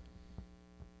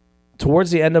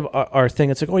 Towards the end of our thing,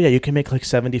 it's like, oh yeah, you can make like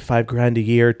 75 grand a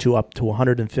year to up to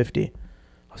 150.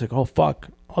 I was like, oh fuck,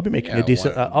 I'll be making a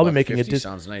decent. I'll be making a decent.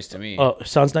 Sounds nice to me.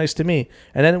 Sounds nice to me.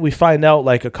 And then we find out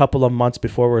like a couple of months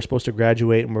before we're supposed to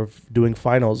graduate and we're doing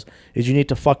finals is you need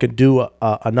to fucking do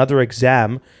another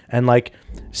exam, and like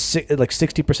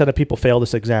 60% of people fail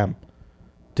this exam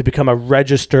to become a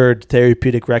registered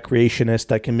therapeutic recreationist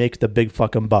that can make the big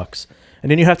fucking bucks.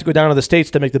 And then you have to go down to the States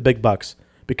to make the big bucks.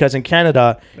 Because in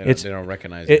Canada, they don't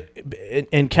recognize it.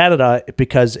 In Canada,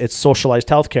 because it's socialized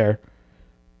healthcare,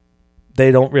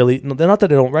 they don't really. They're not that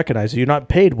they don't recognize it. You're not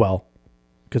paid well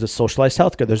because it's socialized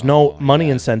healthcare. There's no money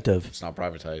incentive. It's not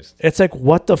privatized. It's like,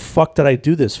 what the fuck did I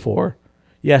do this for?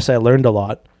 Yes, I learned a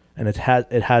lot, and it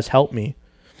has helped me.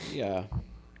 Yeah.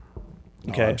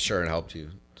 Okay. I'm sure it helped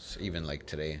you, even like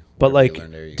today. But like,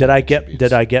 did I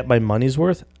get my money's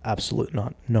worth? Absolutely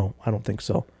not. No, I don't think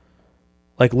so.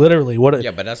 Like literally, what? Yeah,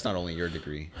 but that's not only your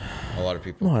degree. A lot of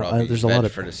people there's a lot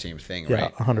of for the same thing, yeah,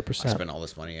 right? 100%. I spent all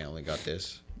this money, I only got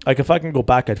this. Like if I can go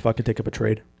back, I'd fucking take up a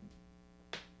trade.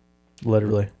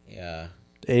 Literally. Yeah.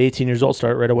 At 18 years old,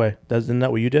 start right away. Isn't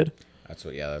that what you did? That's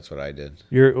what I did.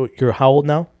 You're how old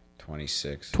now?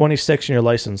 26. 26 and you're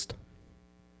licensed.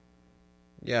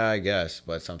 Yeah, I guess,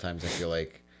 but sometimes I feel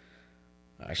like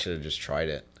I should have just tried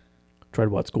it. Tried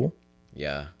what, school?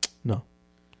 Yeah. No.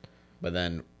 But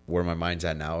then where my mind's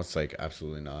at now, it's like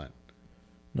absolutely not.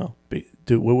 No,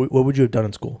 dude. What would you have done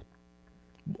in school?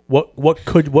 What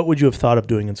would you have thought of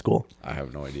doing in school? I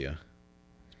have no idea.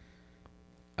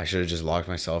 I should have just locked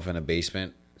myself in a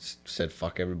basement, said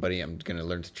fuck everybody, I'm gonna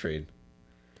learn to trade.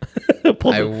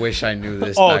 I wish I knew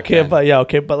this. Oh, okay,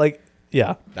 then. but like,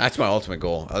 yeah. That's my ultimate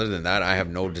goal. Other than that, I have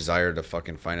no desire to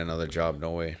fucking find another job.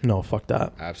 No way. No, fuck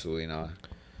that. Absolutely not.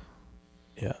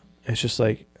 Yeah, it's just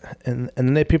like, and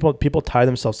then people tie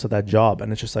themselves to that job,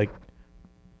 and it's just like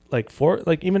for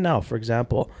like even now, for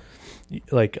example,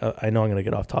 like I know I'm gonna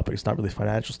get off topic. It's not really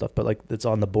financial stuff, but like it's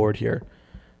on the board here.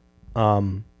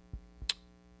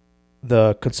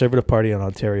 The Conservative Party in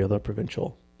Ontario, the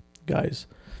provincial guys,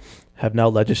 have now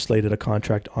legislated a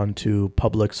contract onto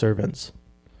public servants.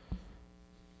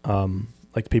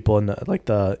 Like people in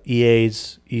the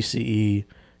EAs, ECE,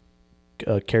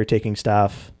 caretaking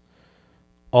staff,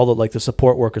 all the like the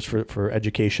support workers for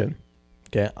education.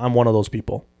 Okay, I'm one of those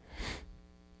people.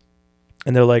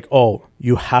 And they're like, oh,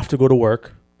 you have to go to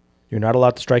work. You're not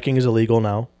allowed to. Striking is illegal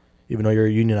now, even though you're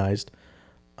unionized.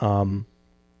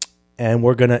 And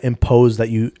we're going to impose that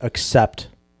you accept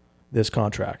this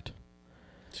contract.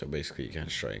 So basically, you can't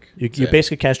strike. You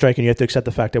basically can't strike, and you have to accept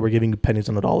the fact that we're giving you pennies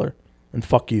on the dollar, and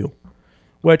fuck you.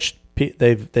 Which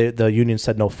the union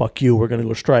said, no, fuck you. We're going to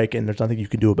go strike, and there's nothing you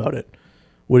can do about it.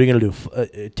 What are you going to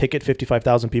do? Ticket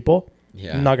 55,000 people?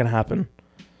 Yeah, not going to happen.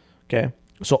 Okay,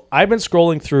 so I've been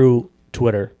scrolling through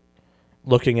Twitter,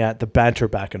 looking at the banter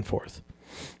back and forth.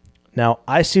 Now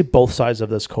I see both sides of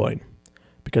this coin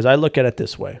because I look at it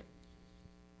this way.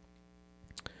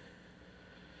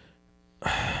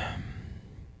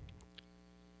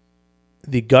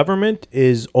 The government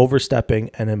is overstepping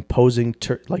and imposing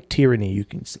like tyranny, you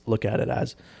can look at it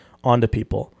as, onto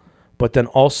people. But then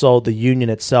also the union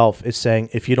itself is saying,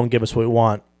 if you don't give us what we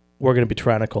want, we're going to be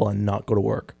tyrannical and not go to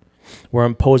work. We're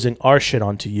imposing our shit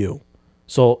onto you.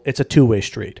 So it's a two-way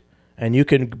street. And you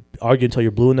can argue until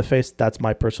you're blue in the face. That's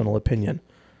my personal opinion.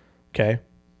 Okay?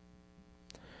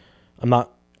 I'm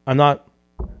not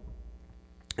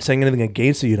saying anything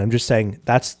against the union. I'm just saying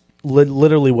that's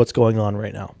literally what's going on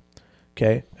right now.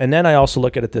 Okay. And then I also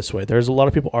look at it this way. There's a lot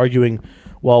of people arguing,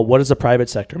 well, what does the private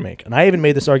sector make? And I even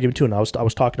made this argument too. And I was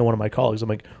talking to one of my colleagues. I'm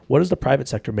like, what does the private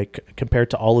sector make compared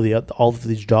to all of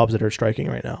these jobs that are striking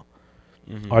right now?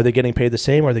 Mm-hmm. Are they getting paid the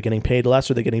same? Are they getting paid less?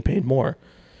 Are they getting paid more?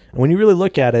 And when you really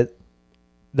look at it,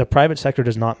 the private sector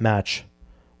does not match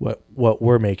what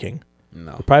we're making.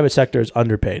 No. The private sector is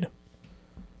underpaid.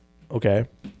 Okay.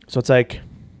 So it's like,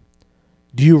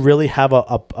 do you really have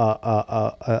a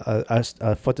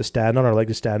foot to stand on or a leg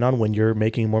to stand on when you're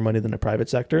making more money than the private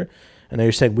sector? And now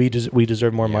you're saying we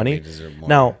deserve more money. We deserve more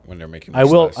Now, when they're making I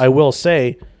much will less. I will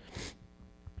say,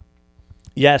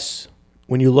 yes,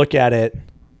 when you look at it,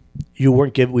 we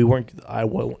weren't. I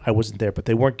wasn't there, but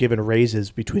they weren't given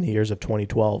raises between the years of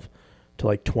 2012 to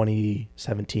like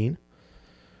 2017.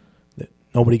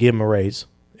 Nobody gave them a raise.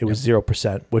 It was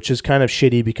 0%, which is kind of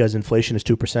shitty because inflation is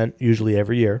 2% usually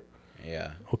every year.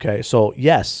 Yeah. Okay, so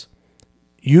yes,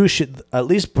 you should at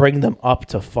least bring them up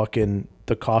to fucking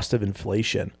the cost of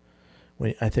inflation.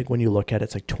 I think when you look at it,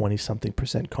 it's like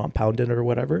 20-something% compounded or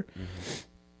whatever. Mm-hmm.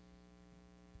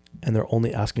 And they're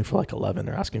only asking for like 11.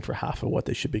 They're asking for half of what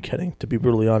they should be getting. To be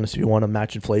brutally honest, if you want to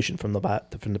match inflation from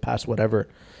the past, whatever.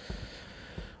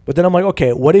 But then I'm like,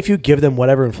 okay, what if you give them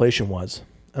whatever inflation was?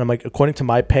 And I'm like, according to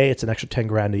my pay, it's an extra 10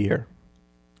 grand a year.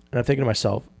 And I'm thinking to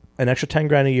myself, an extra 10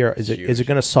 grand a year, is it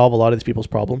going to solve a lot of these people's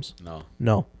problems?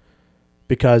 No.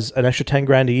 Because an extra 10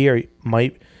 grand a year it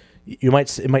might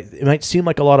seem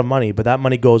like a lot of money, but that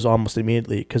money goes almost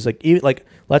immediately. Because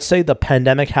let's say the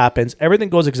pandemic happens, everything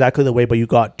goes exactly the way, but you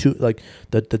got the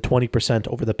 20%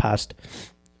 over the past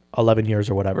 11 years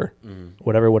or whatever,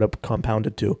 whatever it would have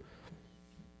compounded to.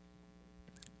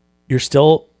 You're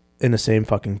still in the same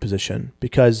fucking position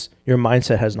because your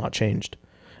mindset has not changed.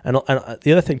 And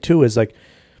the other thing too is like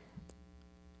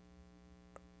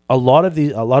a lot of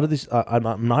these.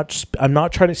 I'm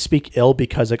not trying to speak ill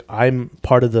because like I'm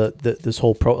part of this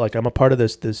whole I'm a part of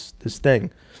this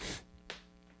thing.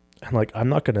 And like I'm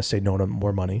not gonna say no to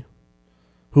more money.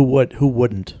 Who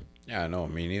wouldn't? Yeah, no,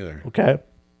 me neither. Okay.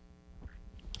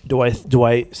 Do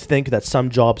I think that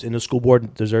some jobs in the school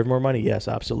board deserve more money? Yes,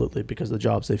 absolutely, because of the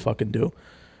jobs they fucking do.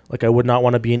 Like I would not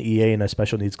want to be an EA in a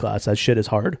special needs class. That shit is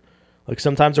hard. Like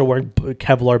sometimes they're wearing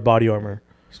Kevlar body armor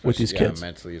with these kids. Yeah,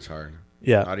 mentally it's hard.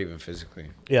 Yeah. Not even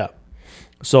physically. Yeah.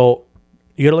 So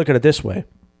you got to look at it this way.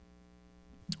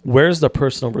 Where's the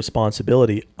personal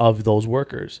responsibility of those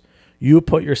workers? You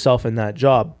put yourself in that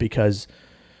job because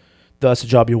that's the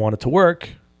job you wanted to work,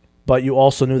 but you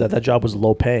also knew that job was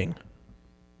low paying.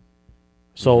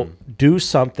 So do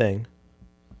something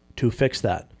to fix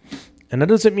that. And that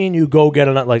doesn't mean you go get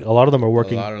like a lot of them are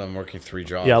working. A lot of them working 3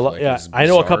 jobs. Yeah, like, yeah. I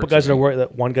know a couple guys that are working.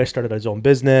 That one guy started his own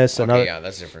business. Okay, yeah,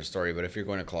 that's a different story. But if you're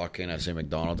going to clock in at say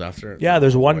McDonald's after, yeah,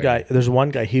 there's one guy. There's one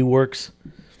guy. He works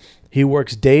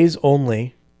days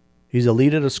only. He's a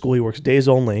lead at a school. He works days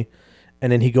only,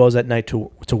 and then he goes at night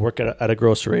to work at a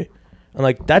grocery. And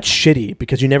like that's shitty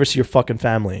because you never see your fucking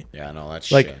family. Yeah, no,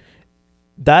 that's like shit.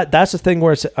 That's the thing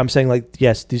where I'm saying like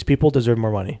yes, these people deserve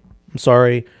more money. I'm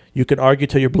sorry. You can argue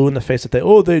till you're blue in the face that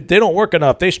they don't work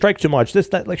enough. They strike too much. This,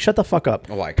 that. Like, shut the fuck up.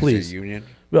 Why? Please. Union?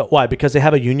 Well, why? Because they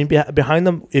have a union behind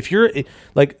them. If you're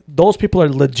like those people are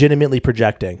legitimately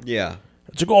projecting. Yeah.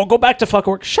 So go back to fucking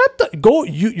work.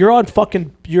 You're on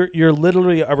fucking. You're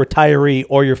literally a retiree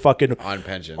or you're fucking on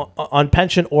pension. On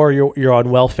pension or you're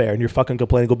on welfare and you're fucking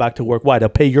complaining. Go back to work. Why? To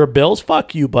pay your bills?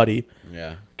 Fuck you, buddy.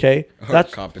 Yeah. Okay.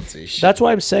 That's compensation. That's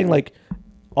why I'm saying like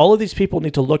all of these people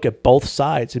need to look at both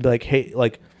sides and be like, hey,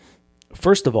 like.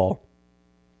 First of all,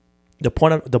 the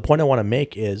point I want to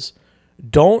make is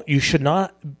you should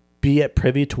not be at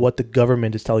privy to what the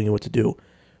government is telling you what to do.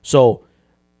 So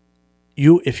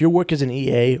if your work is an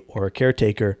EA or a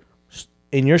caretaker,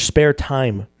 in your spare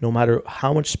time, no matter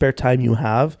how much spare time you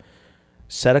have,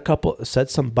 set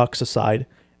some bucks aside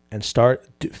and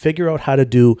figure out how to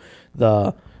do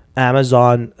the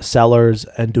Amazon sellers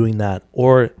and doing that.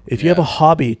 Or if you have a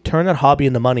hobby, turn that hobby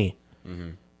into money.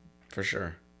 Mm-hmm. For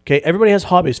sure. Okay, everybody has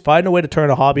hobbies. Find a way to turn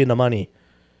a hobby into money.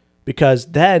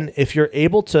 Because then if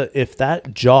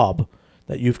that job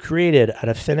that you've created out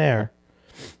of thin air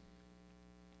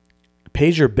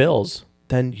pays your bills,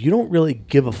 then you don't really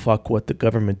give a fuck what the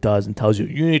government does and tells you.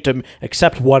 You need to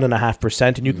accept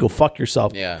 1.5% and you can go fuck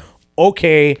yourself. Yeah.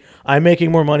 Okay, I'm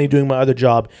making more money doing my other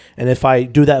job, and if I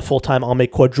do that full time, I'll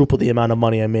make quadruple the amount of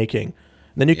money I'm making.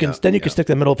 And then you can stick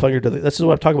the middle finger to this is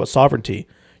what I'm talking about, sovereignty.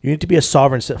 You need to be a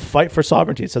sovereign. Fight for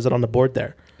sovereignty. It says it on the board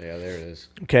there. Yeah, there it is.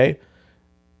 Okay?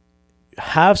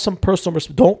 Have some personal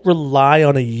respect. Don't rely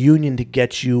on a union to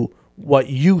get you what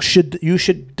you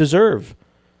should deserve.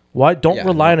 Why? Don't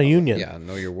rely on a union. Yeah,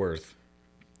 know your worth.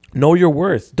 Know your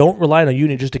worth. Don't rely on a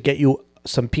union just to get you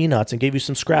some peanuts and give you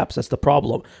some scraps. That's the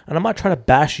problem. And I'm not trying to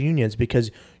bash unions because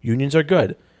unions are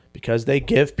good. Because they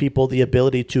give people the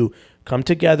ability to come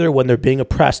together when they're being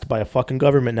oppressed by a fucking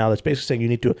government now that's basically saying you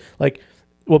need to, like...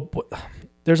 Well,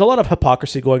 there's a lot of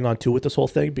hypocrisy going on too with this whole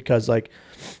thing because like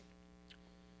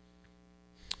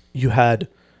you had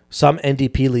some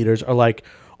NDP leaders are like,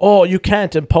 oh, you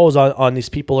can't impose on these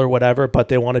people or whatever, but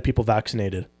they wanted people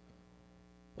vaccinated.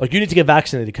 Like, you need to get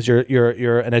vaccinated because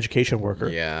you're an education worker.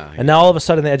 Yeah. And now all of a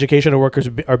sudden the education workers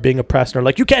are being oppressed and are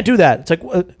like, you can't do that. It's like,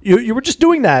 you were just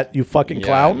doing that, you fucking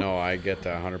clown. No, I get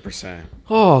that 100%.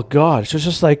 Oh God, it's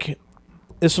just like,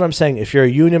 this is what I'm saying. If you're a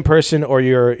union person or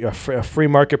you're a free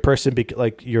market person,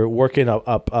 like you're working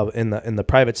up in the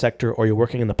private sector, or you're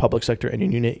working in the public sector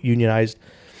and you're unionized,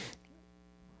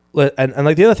 and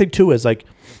like the other thing too is like,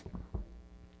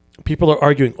 people are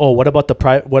arguing, oh, what about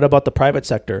the private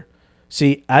sector?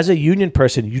 See, as a union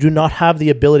person, you do not have the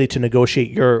ability to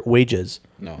negotiate your wages.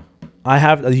 No.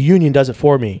 The union does it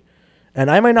for me,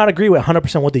 and I might not agree with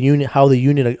 100% what how the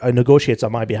union negotiates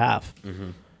on my behalf. Mm-hmm.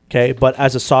 Okay, but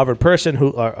as a sovereign person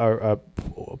a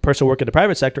person working in the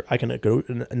private sector, I can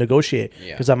negotiate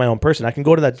because I'm my own person. I can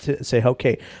go to that and say,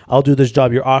 okay, I'll do this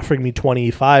job. You're offering me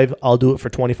 25. I'll do it for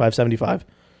 25.75.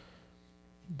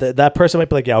 That person might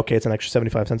be like, yeah, okay, it's an extra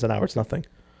 75 cents an hour. It's nothing.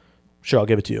 Sure, I'll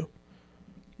give it to you.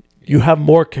 You have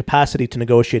more capacity to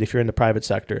negotiate if you're in the private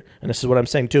sector. And this is what I'm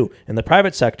saying too. In the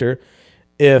private sector,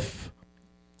 if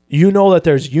you know that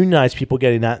there's unionized people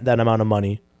getting that amount of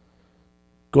money,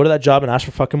 go to that job and ask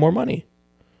for fucking more money.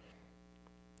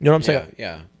 You know what I'm saying?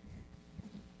 Yeah.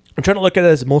 I'm trying to look at it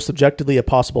as most objectively as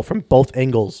possible from both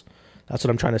angles. That's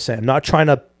what I'm trying to say. I'm not trying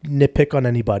to nitpick on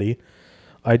anybody.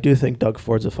 I do think Doug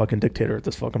Ford's a fucking dictator at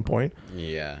this fucking point.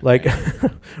 Yeah. Like,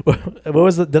 what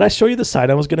was did I show you the sign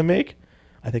I was going to make?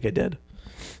 I think I did.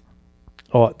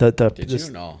 Oh, Did you?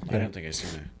 No, yeah. I don't think I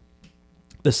seen it.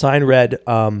 The sign read,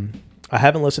 I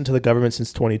haven't listened to the government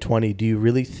since 2020. Do you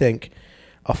really think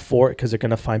because they're going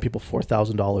to fine people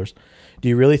 $4,000. Do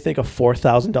you really think a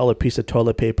 $4,000 piece of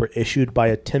toilet paper issued by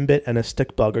a Timbit and a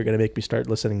stick bug are going to make me start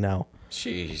listening now?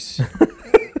 Jeez.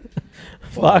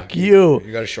 Fuck you.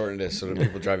 You got to shorten this so that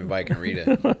people driving by can read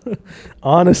it.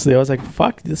 Honestly, I was like,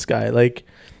 fuck this guy. Like,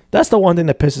 that's the one thing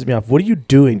that pisses me off. What are you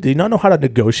doing? Do you not know how to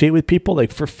negotiate with people?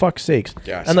 Like, for fuck's sakes.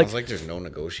 Yeah, it and sounds like there's no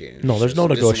negotiating. No, there's no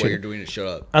negotiating. This is what you're doing to shut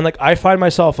up. And like, I find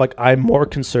myself like, I'm more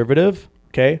conservative,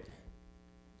 okay?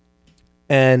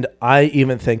 And I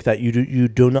even think that you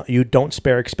don't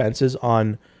spare expenses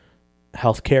on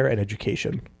healthcare and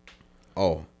education.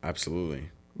 Oh, absolutely.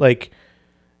 Like,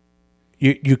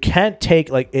 you can't take,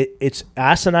 like, it's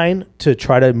asinine to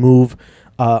try to move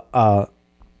a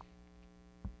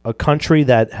country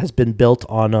that has been built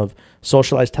on of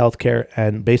socialized healthcare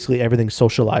and basically everything's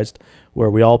socialized, where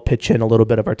we all pitch in a little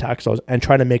bit of our tax dollars, and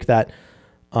trying to make that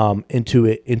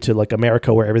into like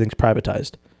America where everything's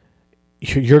privatized.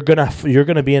 You're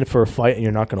gonna be in for a fight and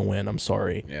you're not gonna win. I'm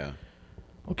sorry. Yeah.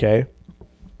 Okay.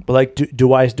 But like,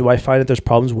 do I find that there's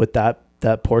problems with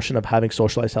that portion of having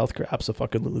socialized healthcare?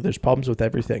 Absolutely. There's problems with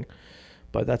everything,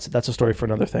 but that's a story for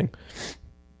another thing.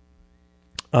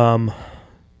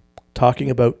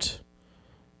 Talking about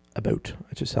I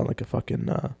just sound like a fucking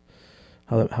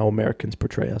how Americans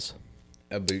portray us.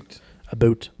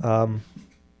 About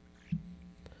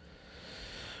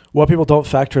what people don't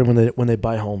factor in when they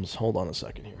buy homes. Hold on a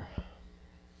second here.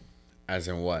 As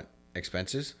in what?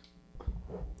 Expenses?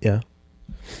 Yeah.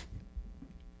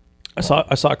 I saw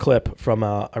a clip from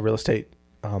a real estate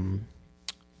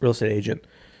agent.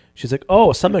 She's like,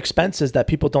 oh, some expenses that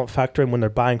people don't factor in when they're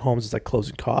buying homes is like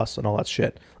closing costs and all that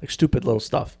shit, like stupid little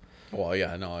stuff. Well,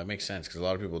 yeah, no, it makes sense because a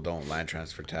lot of people don't land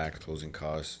transfer tax, closing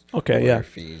costs, okay, yeah,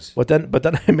 fees. But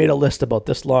then I made a list about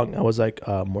this long. I was like,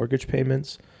 mortgage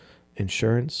payments,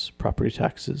 insurance, property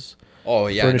taxes. Oh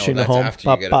yeah, furnishing no, that's the home, after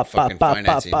you get fucking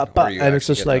financing, or you and it's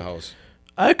just like, house.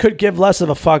 I could give less of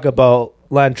a fuck about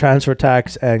land transfer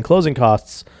tax and closing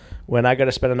costs when I got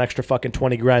to spend an extra fucking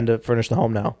 $20,000 to furnish the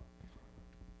home now.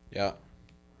 Yeah.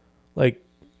 Like,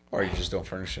 or you just don't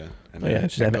furnish it. And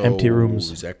just have empty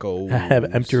rooms. Echoes. I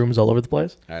have empty rooms all over the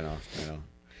place. I know.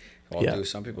 Well, dude,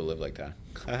 some people live like that.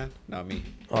 Not me.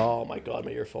 Oh my god,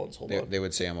 my earphones. Hold on. They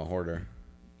would say I'm a hoarder.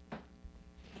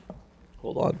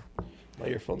 Hold on. My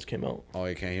earphones came out. Oh,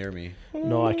 you can't hear me?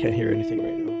 No, I can't hear anything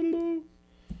right now.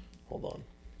 Hold on.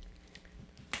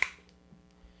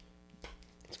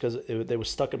 It's because they were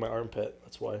stuck in my armpit.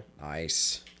 That's why.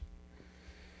 Nice.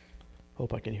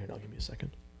 Hope I can hear now. Give me a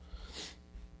second.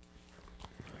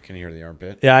 I can hear the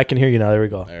armpit. Yeah, I can hear you now. There we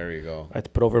go. There you go. I have to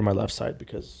put over my left side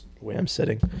because the way I'm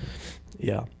sitting.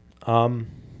 Yeah.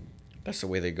 That's the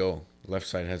way they go. Left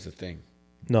side has the thing.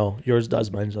 No, yours does.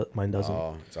 Mine doesn't.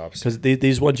 Oh, it's opposite. Because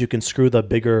these ones you can screw the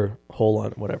bigger hole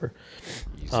on. Whatever.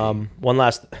 Easy. One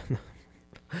last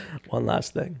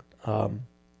thing. The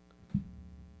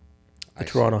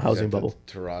Toronto housing bubble.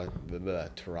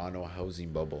 Toronto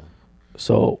housing bubble.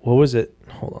 So what was it?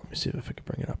 Hold on, let me see if I can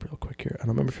bring it up real quick here. I don't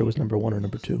remember if it was number 1 or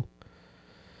number 2.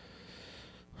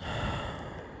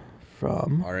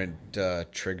 from.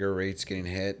 Aren't trigger rates getting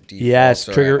hit? Defaults Yes,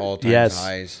 are trigger. at all-time Yes.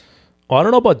 highs. Well, I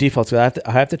don't know about defaults. I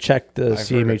have to check the I've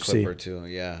heard a clip CMHC. or two.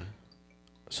 Yeah.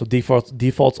 So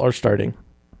defaults are starting.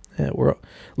 Yeah, we're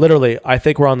literally. I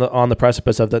think we're on the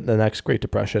precipice of the next Great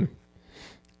Depression,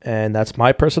 and that's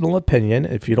my personal opinion.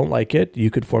 If you don't like it, you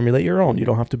could formulate your own. You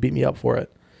don't have to beat me up for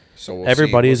it. So we'll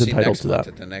Everybody see, is entitled next to month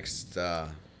that. At the next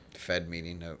Fed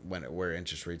meeting, where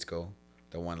interest rates go,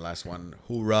 the last one,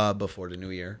 hoorah, before the new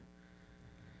year.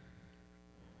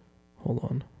 Hold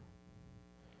on.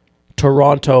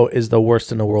 Toronto is the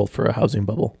worst in the world for a housing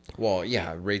bubble. Well,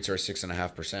 yeah, rates are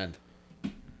 6.5%.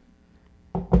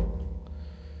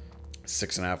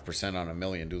 6.5% on $1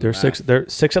 million. Do the They're math. They're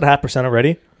 6.5%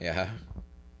 already. Yeah.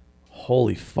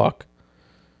 Holy fuck.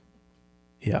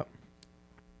 Yeah.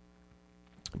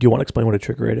 Do you want to explain what a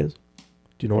trigger rate is?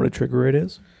 Do you know what a trigger rate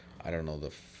is? I don't know the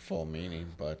full meaning,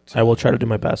 but I will try to do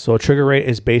my best. So a trigger rate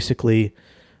is basically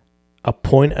a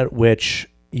point at which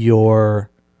your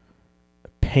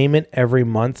payment every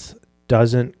month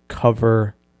doesn't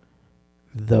cover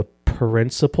the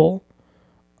principal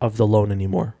of the loan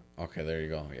anymore. okay, there you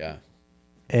go. Yeah.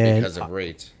 And Because of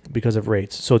rates. because of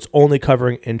rates. So it's only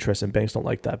covering interest, and banks don't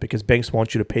like that because banks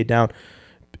want you to pay down.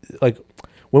 Like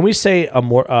when we say a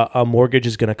mortgage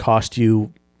is going to cost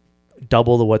you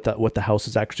double what the house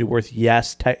is actually worth,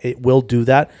 yes, it will do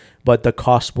that, but the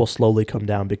cost will slowly come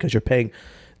down because you're paying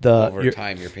Over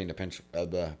time, you're paying the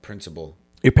principal.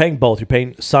 You're paying both. You're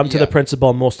paying some to the Yeah. principal,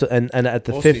 and most and at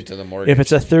the Mostly to the mortgage. If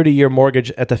it's a 30-year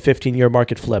mortgage, at the 15-year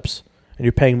mark it flips, and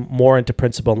you're paying more into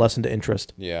principal and less into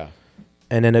interest. Yeah.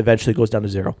 And then eventually goes down to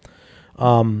zero.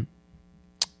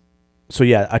 So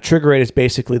yeah, a trigger rate is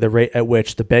basically the rate at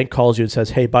which the bank calls you and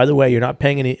says, "Hey, by the way, you're not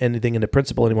paying anything into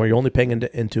principal anymore. You're only paying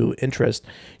into interest.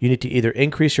 You need to either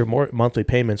increase your monthly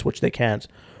payments, which they can't,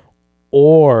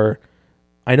 or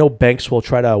I know banks will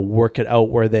try to work it out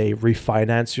where they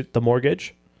refinance the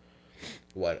mortgage."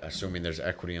 What? Assuming there's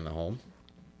equity in the home?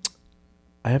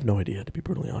 I have no idea, to be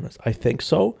brutally honest. I think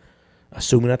so,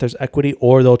 assuming that there's equity,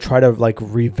 or they'll try to like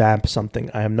revamp something.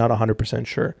 I am not 100%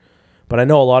 sure. But I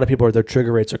know a lot of people, their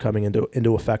trigger rates are coming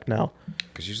into effect now.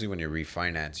 Because usually when you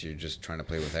refinance, you're just trying to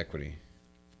play with equity.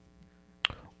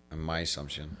 In my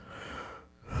assumption.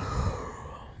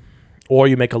 Or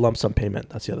you make a lump sum payment.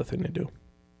 That's the other thing they do.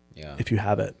 Yeah. If you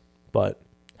have it. But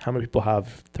how many people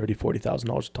have $30,000,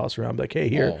 $40,000 to toss around? Like, hey,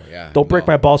 here, Oh, yeah. don't break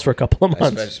No. my balls for a couple of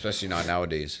months. Especially not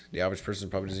nowadays. The average person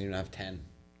probably doesn't even have 10.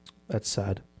 That's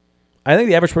sad. I think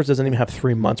the average person doesn't even have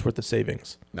 3 months worth of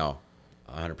savings. No.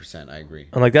 100%. I agree.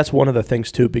 And like that's one of the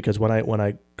things too, because when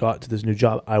I got to this new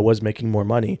job, I was making more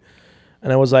money,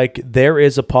 and I was like, there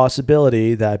is a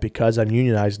possibility that because I'm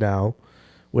unionized now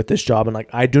with this job, and like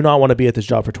I do not want to be at this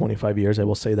job for 25 years. I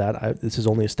will say that this is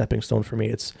only a stepping stone for me.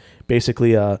 It's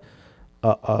basically a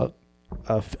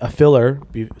filler,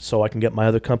 so I can get my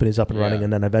other companies up and running, Yeah.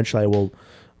 and then eventually I will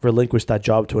relinquish that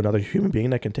job to another human being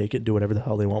that can take it, do whatever the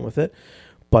hell they want with it.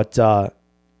 But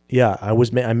yeah,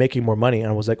 I'm making more money, and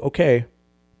I was like, okay.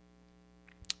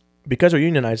 Because we're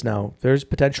unionized now, there's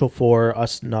potential for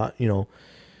us not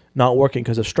working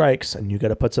because of strikes, and you got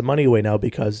to put some money away now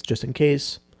because just in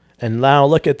case. And now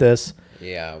look at this.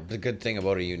 Yeah. The good thing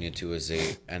about a union too is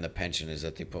and the pension is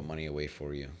that they put money away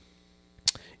for you.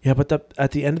 Yeah, but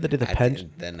at the end of the day, the pension.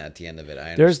 Then at the end of it,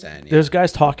 I There's understand. there's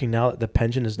guys talking now that the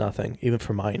pension is nothing, even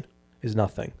for mine, is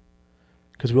nothing,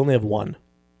 because we only have one,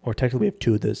 or technically we have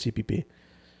two. The CPP.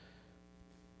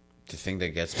 The thing that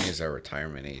gets me is our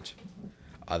retirement age.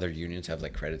 Other unions have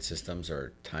like credit systems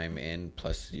or time in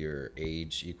plus your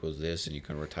age equals this, and you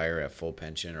can retire at full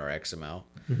pension or X amount.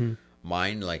 Mm-hmm.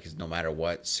 Mine, like, is no matter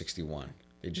what, 61.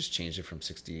 They just changed it from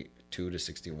 62 to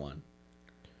 61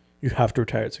 You have to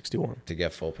retire at 61 to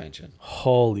get full pension.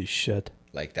 Holy shit!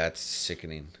 Like, that's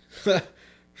sickening.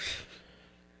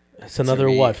 It's another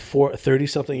me- 30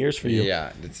 something years for you.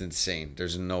 Yeah, it's insane.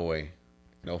 There's no way.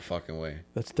 No fucking way.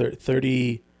 That's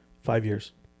 35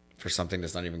 years. For something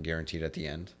that's not even guaranteed at the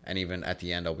end. And even at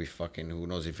the end, I'll be fucking, who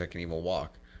knows if I can even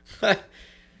walk.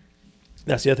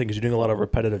 That's the other thing, because you're doing a lot of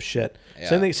repetitive shit.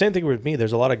 Yeah. Same thing with me.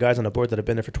 There's a lot of guys on the board that have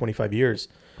been there for 25 years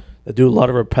that do a lot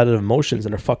of repetitive motions,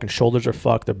 and their fucking shoulders are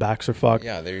fucked, their backs are fucked.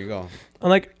 Yeah, there you go. And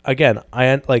like again,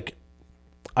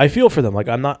 I feel for them. Like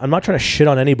I'm not trying to shit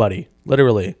on anybody.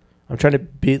 Literally, I'm trying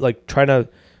to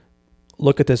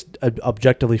look at this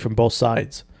objectively from both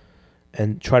sides,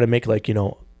 and try to make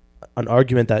an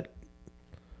argument that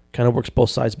kind of works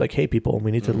both sides. Like, hey, people, we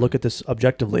need to look at this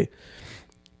objectively.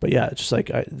 But yeah, it's just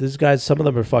like these guys. Some of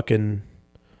them are fucking.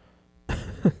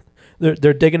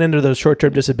 They're digging into the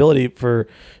short-term disability for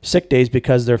sick days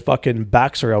because their fucking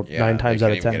backs are out Yeah, 9 times they out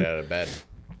can't of 10. even get out of bed.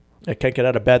 I can't get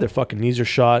out of bed. Their fucking knees are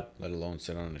shot. Let alone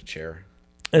sit on a chair.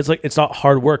 It's like, it's not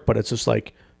hard work, but it's just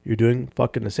like you're doing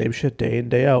fucking the same shit day in,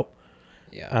 day out.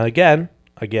 Yeah. And again,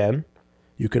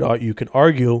 you can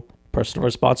argue personal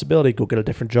responsibility. Go get a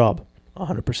different job.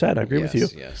 100%. I agree with you.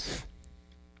 Yes.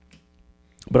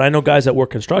 But I know guys that work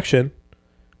construction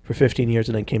for 15 years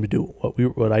and then came to do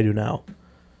what I do now.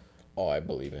 Oh, I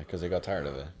believe it because they got tired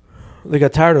of it. They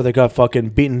got tired or they got fucking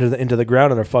beaten into the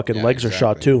ground and their fucking legs are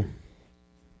shot too.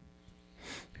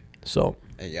 So.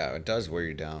 Yeah, it does wear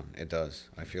you down. It does.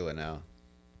 I feel it now.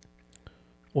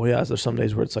 Well, yeah, there's some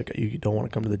days where it's like you don't want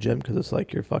to come to the gym because it's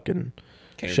like you're fucking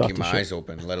can't shot even keep to my shit. eyes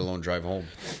open, let alone drive home.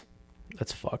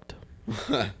 That's fucked.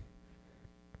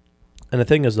 And the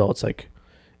thing is, though, it's like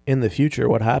in the future,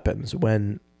 what happens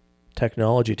when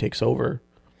technology takes over?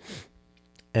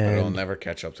 And it'll never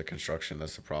catch up to construction.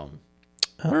 That's the problem.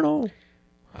 I don't know.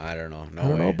 I don't know. No I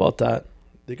don't way. know about that.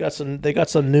 They got some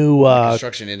new. The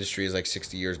construction industry is like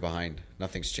 60 years behind.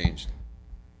 Nothing's changed.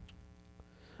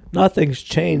 Nothing's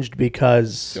changed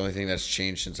because. The only thing that's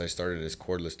changed since I started is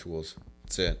cordless tools.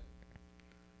 That's it.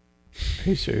 Are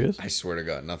you serious? I swear to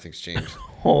God, nothing's changed.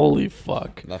 Holy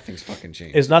fuck. Nothing's fucking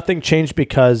changed. Is nothing changed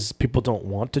because people don't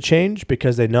want to change?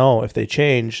 Because they know if they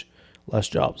change, less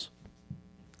jobs.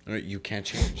 You can't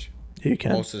change. You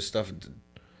can. Most of the stuff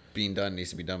being done needs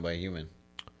to be done by a human.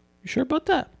 You sure about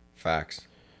that? Facts.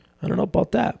 I don't know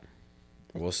about that.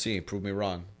 We'll see. Prove me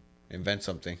wrong. Invent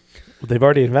something. They've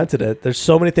already invented it. There's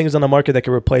so many things on the market that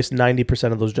can replace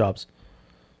 90% of those jobs.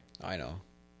 I know.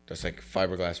 That's like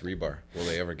fiberglass rebar. Will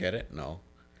they ever get it? No.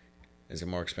 Is it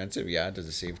more expensive? Yeah. Does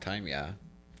it save time? Yeah.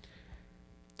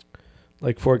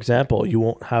 Like, for example, you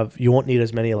won't need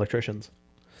as many electricians.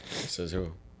 Says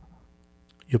who?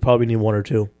 You'll probably need one or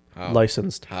two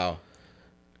licensed. How?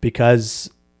 Because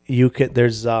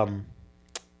there's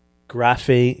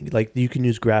graphene, like you can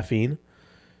use graphene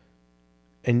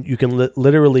and you can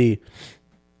literally,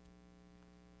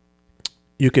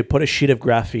 you could put a sheet of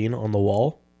graphene on the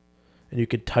wall and you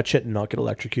could touch it and not get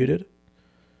electrocuted.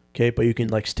 Okay, but you can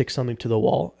like stick something to the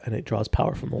wall and it draws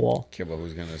power from the wall. Okay, but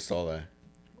who's going to install that?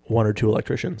 One or two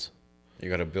electricians. You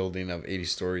got a building of 80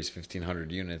 stories,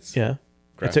 1,500 units. Yeah.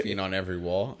 Graphene on every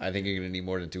wall. I think you're going to need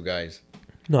more than two guys.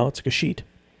 No, it's like a sheet.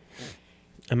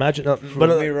 Imagine,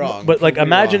 Prove me wrong. But like Prove me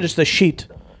imagine wrong. just a sheet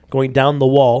going down the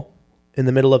wall in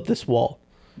the middle of this wall,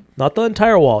 not the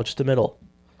entire wall, just the middle.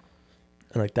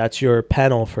 And like that's your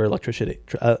panel for electricity.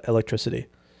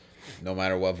 No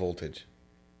matter what voltage,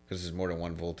 because there's more than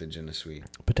one voltage in the suite.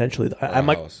 Potentially, Or I'm a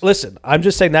like, house. listen, I'm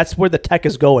just saying that's where the tech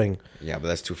is going. Yeah, but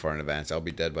that's too far in advance. I'll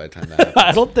be dead by the time that happens.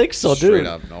 I don't think so, dude. Straight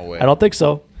up, no way. I don't think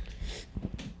so.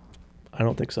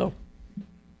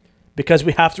 Because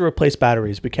we have to replace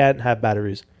batteries. We can't have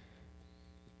batteries.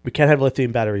 We can't have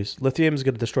lithium batteries. Lithium is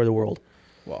going to destroy the world.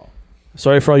 Wow.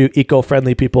 Sorry for all you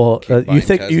eco-friendly people. You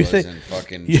think Teslas and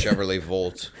fucking Chevrolet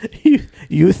Volts.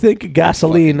 you think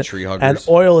gasoline Fucking tree huggers.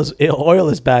 and oil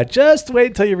is bad. Just wait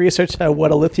until you research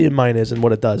what a lithium mine is and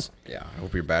what it does. Yeah, I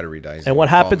hope your battery dies. And what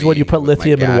Call happens when me you put with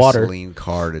lithium my in water. gasoline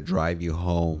car to drive you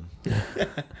home.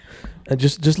 And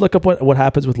just look up what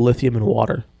happens with lithium in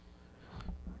water.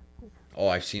 Oh,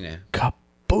 I've seen it.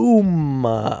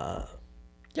 Kaboom!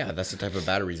 Yeah, that's the type of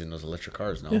batteries in those electric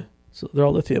cars, no? Yeah, so they're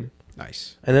all lithium.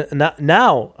 Nice. And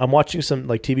now I'm watching some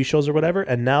like TV shows or whatever,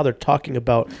 and now they're talking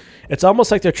about. It's almost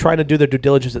like they're trying to do their due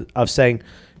diligence of saying,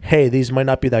 "Hey, these might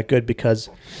not be that good because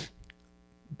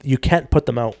you can't put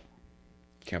them out."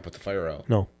 Can't put the fire out.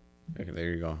 No, Okay,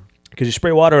 there you go. because you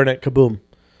spray water in it, kaboom.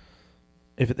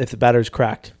 If the battery's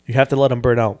cracked, you have to let them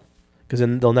burn out because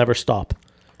then they'll never stop.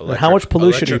 And how much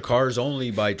pollution? Electric cars only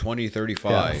by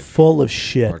 2035. Yeah, full of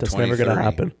shit. Or That's never going to 2030.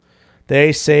 happen.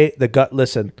 They say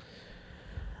listen,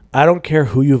 I don't care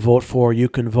who you vote for. You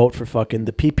can vote for fucking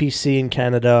the PPC in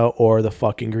Canada or the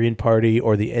fucking Green Party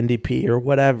or the NDP or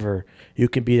whatever. You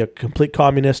can be a complete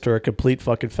communist or a complete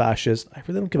fucking fascist. I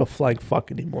really don't give a flying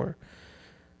fuck anymore.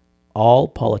 All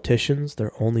politicians,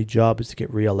 their only job is to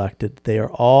get reelected. They are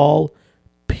all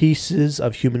pieces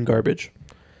of human garbage.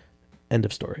 End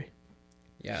of story.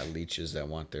 Yeah, leeches that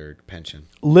want their pension.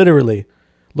 Literally.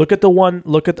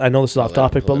 I know this is off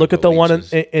topic, but look at the one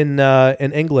Political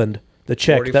in England. The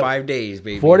chick. 45 days,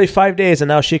 baby. 45 days, and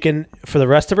now she can, for the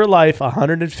rest of her life,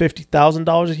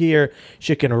 $150,000 a year,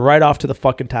 she can write off to the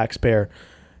fucking taxpayer.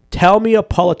 Tell me a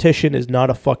politician is not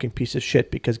a fucking piece of shit,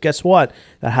 because guess what?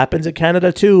 That happens in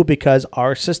Canada too, because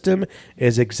our system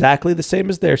is exactly the same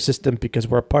as their system, because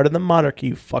we're a part of the monarchy,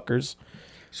 you fuckers.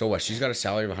 So what? She's got a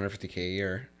salary of $150K a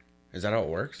year. Is that how it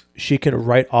works? She can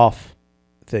write off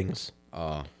things.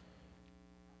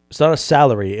 It's not a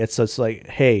salary. It's like,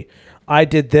 hey, I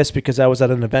did this because I was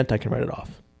at an event. I can write it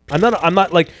off. I'm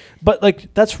not like, but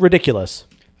like that's ridiculous.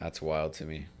 That's wild to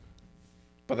me.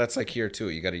 But that's like here too.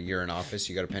 You got a year in office,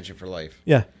 you got a pension for life.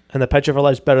 Yeah, and the pension for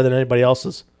life is better than anybody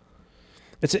else's.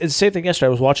 It's the same thing yesterday. I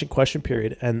was watching Question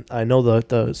Period, and I know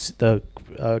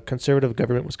the conservative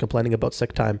government was complaining about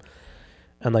sick time,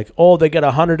 and like, oh, they get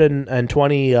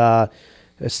 120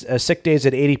 sick days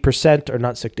at 80%, or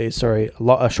not sick days, sorry,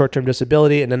 a short-term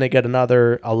disability, and then they get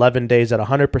another 11 days at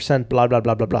 100%, blah, blah,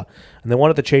 blah, blah, blah. And they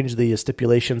wanted to change the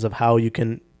stipulations of how you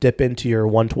can dip into your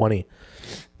 120.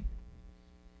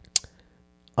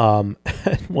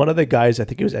 One of the guys, I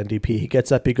think he was NDP, he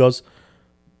gets up, he goes,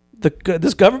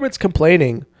 this government's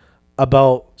complaining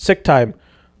about sick time,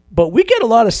 but we get a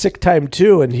lot of sick time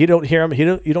too, and you don't hear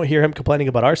him complaining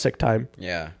about our sick time.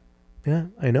 Yeah. Yeah,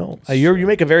 I know. You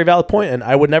make a very valid point, and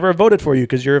I would never have voted for you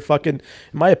because you're a fucking,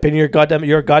 in my opinion,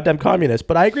 you're a goddamn communist.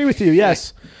 But I agree with you.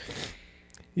 Yes,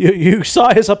 you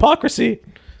saw his hypocrisy,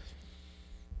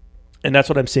 and that's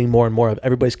what I'm seeing more and more of.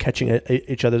 Everybody's catching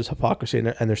each other's hypocrisy,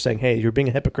 and they're saying, "Hey, you're being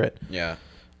a hypocrite." Yeah.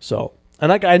 So,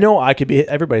 and I know I could be.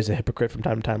 Everybody's a hypocrite from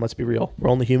time to time. Let's be real. We're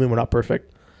only human. We're not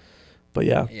perfect. But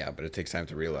yeah. Yeah, but it takes time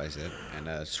to realize it, and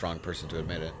a strong person to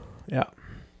admit it. Yeah.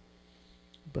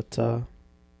 But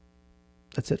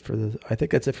that's it for I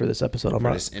think that's it for this episode.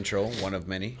 This intro, one of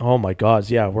many. Oh my God.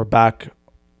 Yeah, we're back.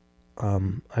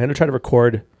 I'm going to try to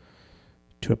record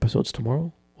 2 episodes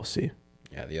tomorrow. We'll see.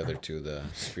 Yeah, the other 2, the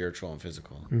spiritual and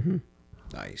physical. Mm-hmm.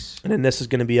 Nice. And then this is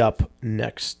going to be up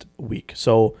next week.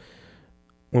 So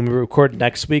when we record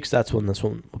next week's, that's when this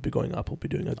one will be going up. We'll be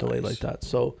doing a delay like that.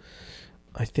 So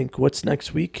I think what's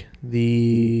next week?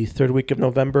 The 3rd week of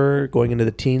November, going into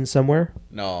the teens somewhere?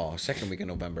 No, 2nd week of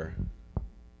November.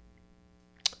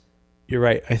 You're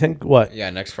right. I think what? Yeah,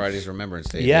 next Friday's Remembrance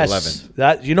Day. Yes. The 11th.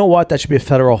 That, you know what? That should be a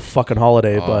federal fucking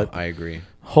holiday. But I agree.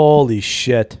 Holy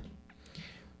shit.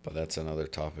 But that's another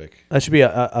topic. That should be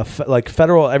like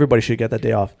federal. Everybody should get that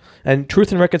day off. And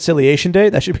Truth and Reconciliation Day.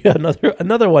 That should be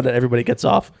another one that everybody gets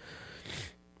off.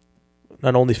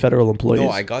 Not only federal employees. No,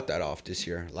 I got that off this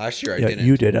year. Last year I didn't.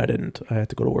 You did. I didn't. I had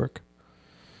to go to work.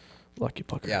 Lucky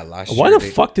fucker. Yeah, last year. Why the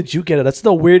fuck did you get it? That's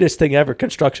the weirdest thing ever.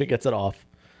 Construction gets it off.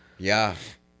 Yeah.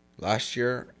 Last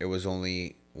year, it was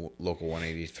only Local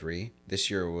 183.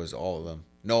 This year, it was all of them.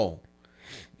 No,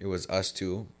 it was us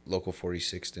too. Local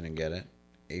 46 didn't get it.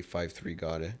 853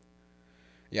 got it.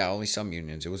 Yeah, only some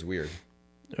unions. It was weird.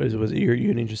 Was it your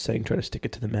union just saying, try to stick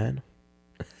it to the man?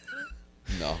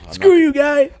 No. Screw you,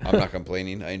 guy. I'm not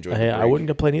complaining. I enjoyed it. I wouldn't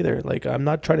complain either. Like, I'm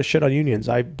not trying to shit on unions.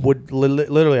 I would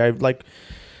literally,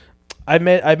 I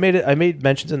made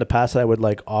mentions in the past that I would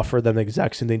like offer them the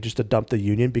exact same thing just to dump the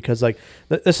union because like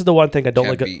this is the one thing I don't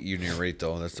Can't like. Beat union rate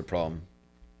though. That's the problem.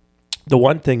 The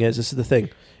one thing is, this is the thing: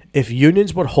 if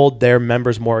unions would hold their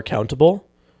members more accountable,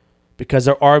 because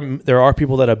there are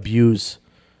people that abuse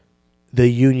the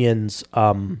union's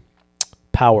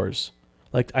powers.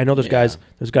 Like I know there's guys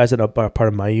that are part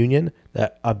of my union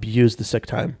that abuse the sick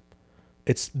time.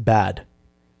 It's bad.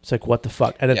 It's like, what the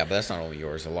fuck? And but that's not only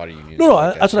yours. A lot of unions. No,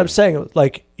 that's what I'm saying.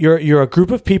 Like, you're a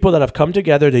group of people that have come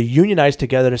together to unionize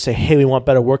together to say, hey, we want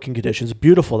better working conditions.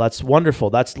 Beautiful. That's wonderful.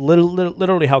 That's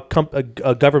literally how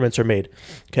governments are made.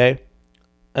 Okay,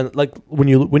 and like when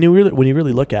you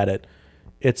really look at it,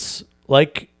 it's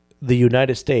like the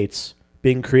United States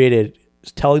being created,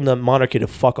 telling the monarchy to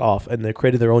fuck off, and they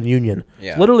created their own union.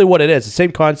 Yeah, it's literally what it is. The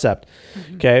same concept.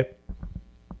 Mm-hmm. Okay.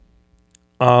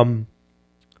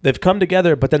 They've come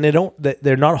together, but then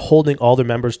they're not holding all their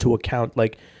members to account.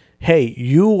 Like, hey,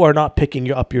 you are not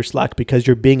picking up your slack because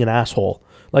you're being an asshole.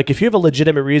 Like, if you have a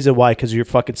legitimate reason why, because you're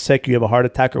fucking sick, you have a heart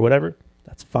attack or whatever,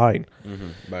 that's fine. Mm-hmm.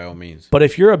 By all means. But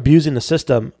if you're abusing the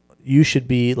system, you should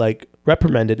be like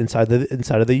reprimanded inside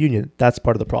of the union. That's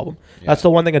part of the problem. Yeah. That's the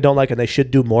one thing I don't like, and they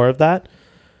should do more of that.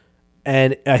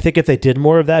 And I think if they did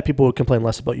more of that, people would complain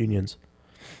less about unions.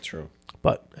 True.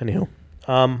 But anywho,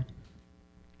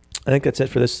 I think that's it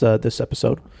for this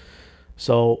episode.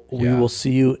 So we will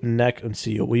see you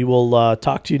We will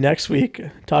talk to you next week.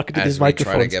 Talking to these microphones.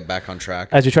 As we try to get back on track.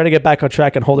 As we try to get back on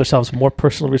track and hold ourselves more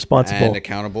personally responsible. And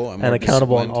accountable.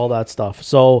 And all that stuff.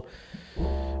 So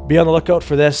be on the lookout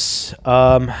for this.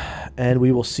 And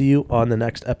we will see you on the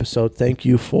next episode. Thank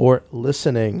you for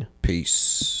listening.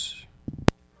 Peace.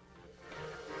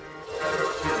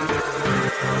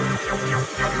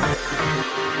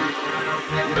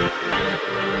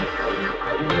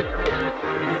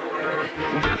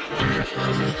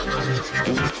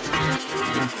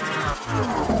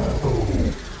 Oh.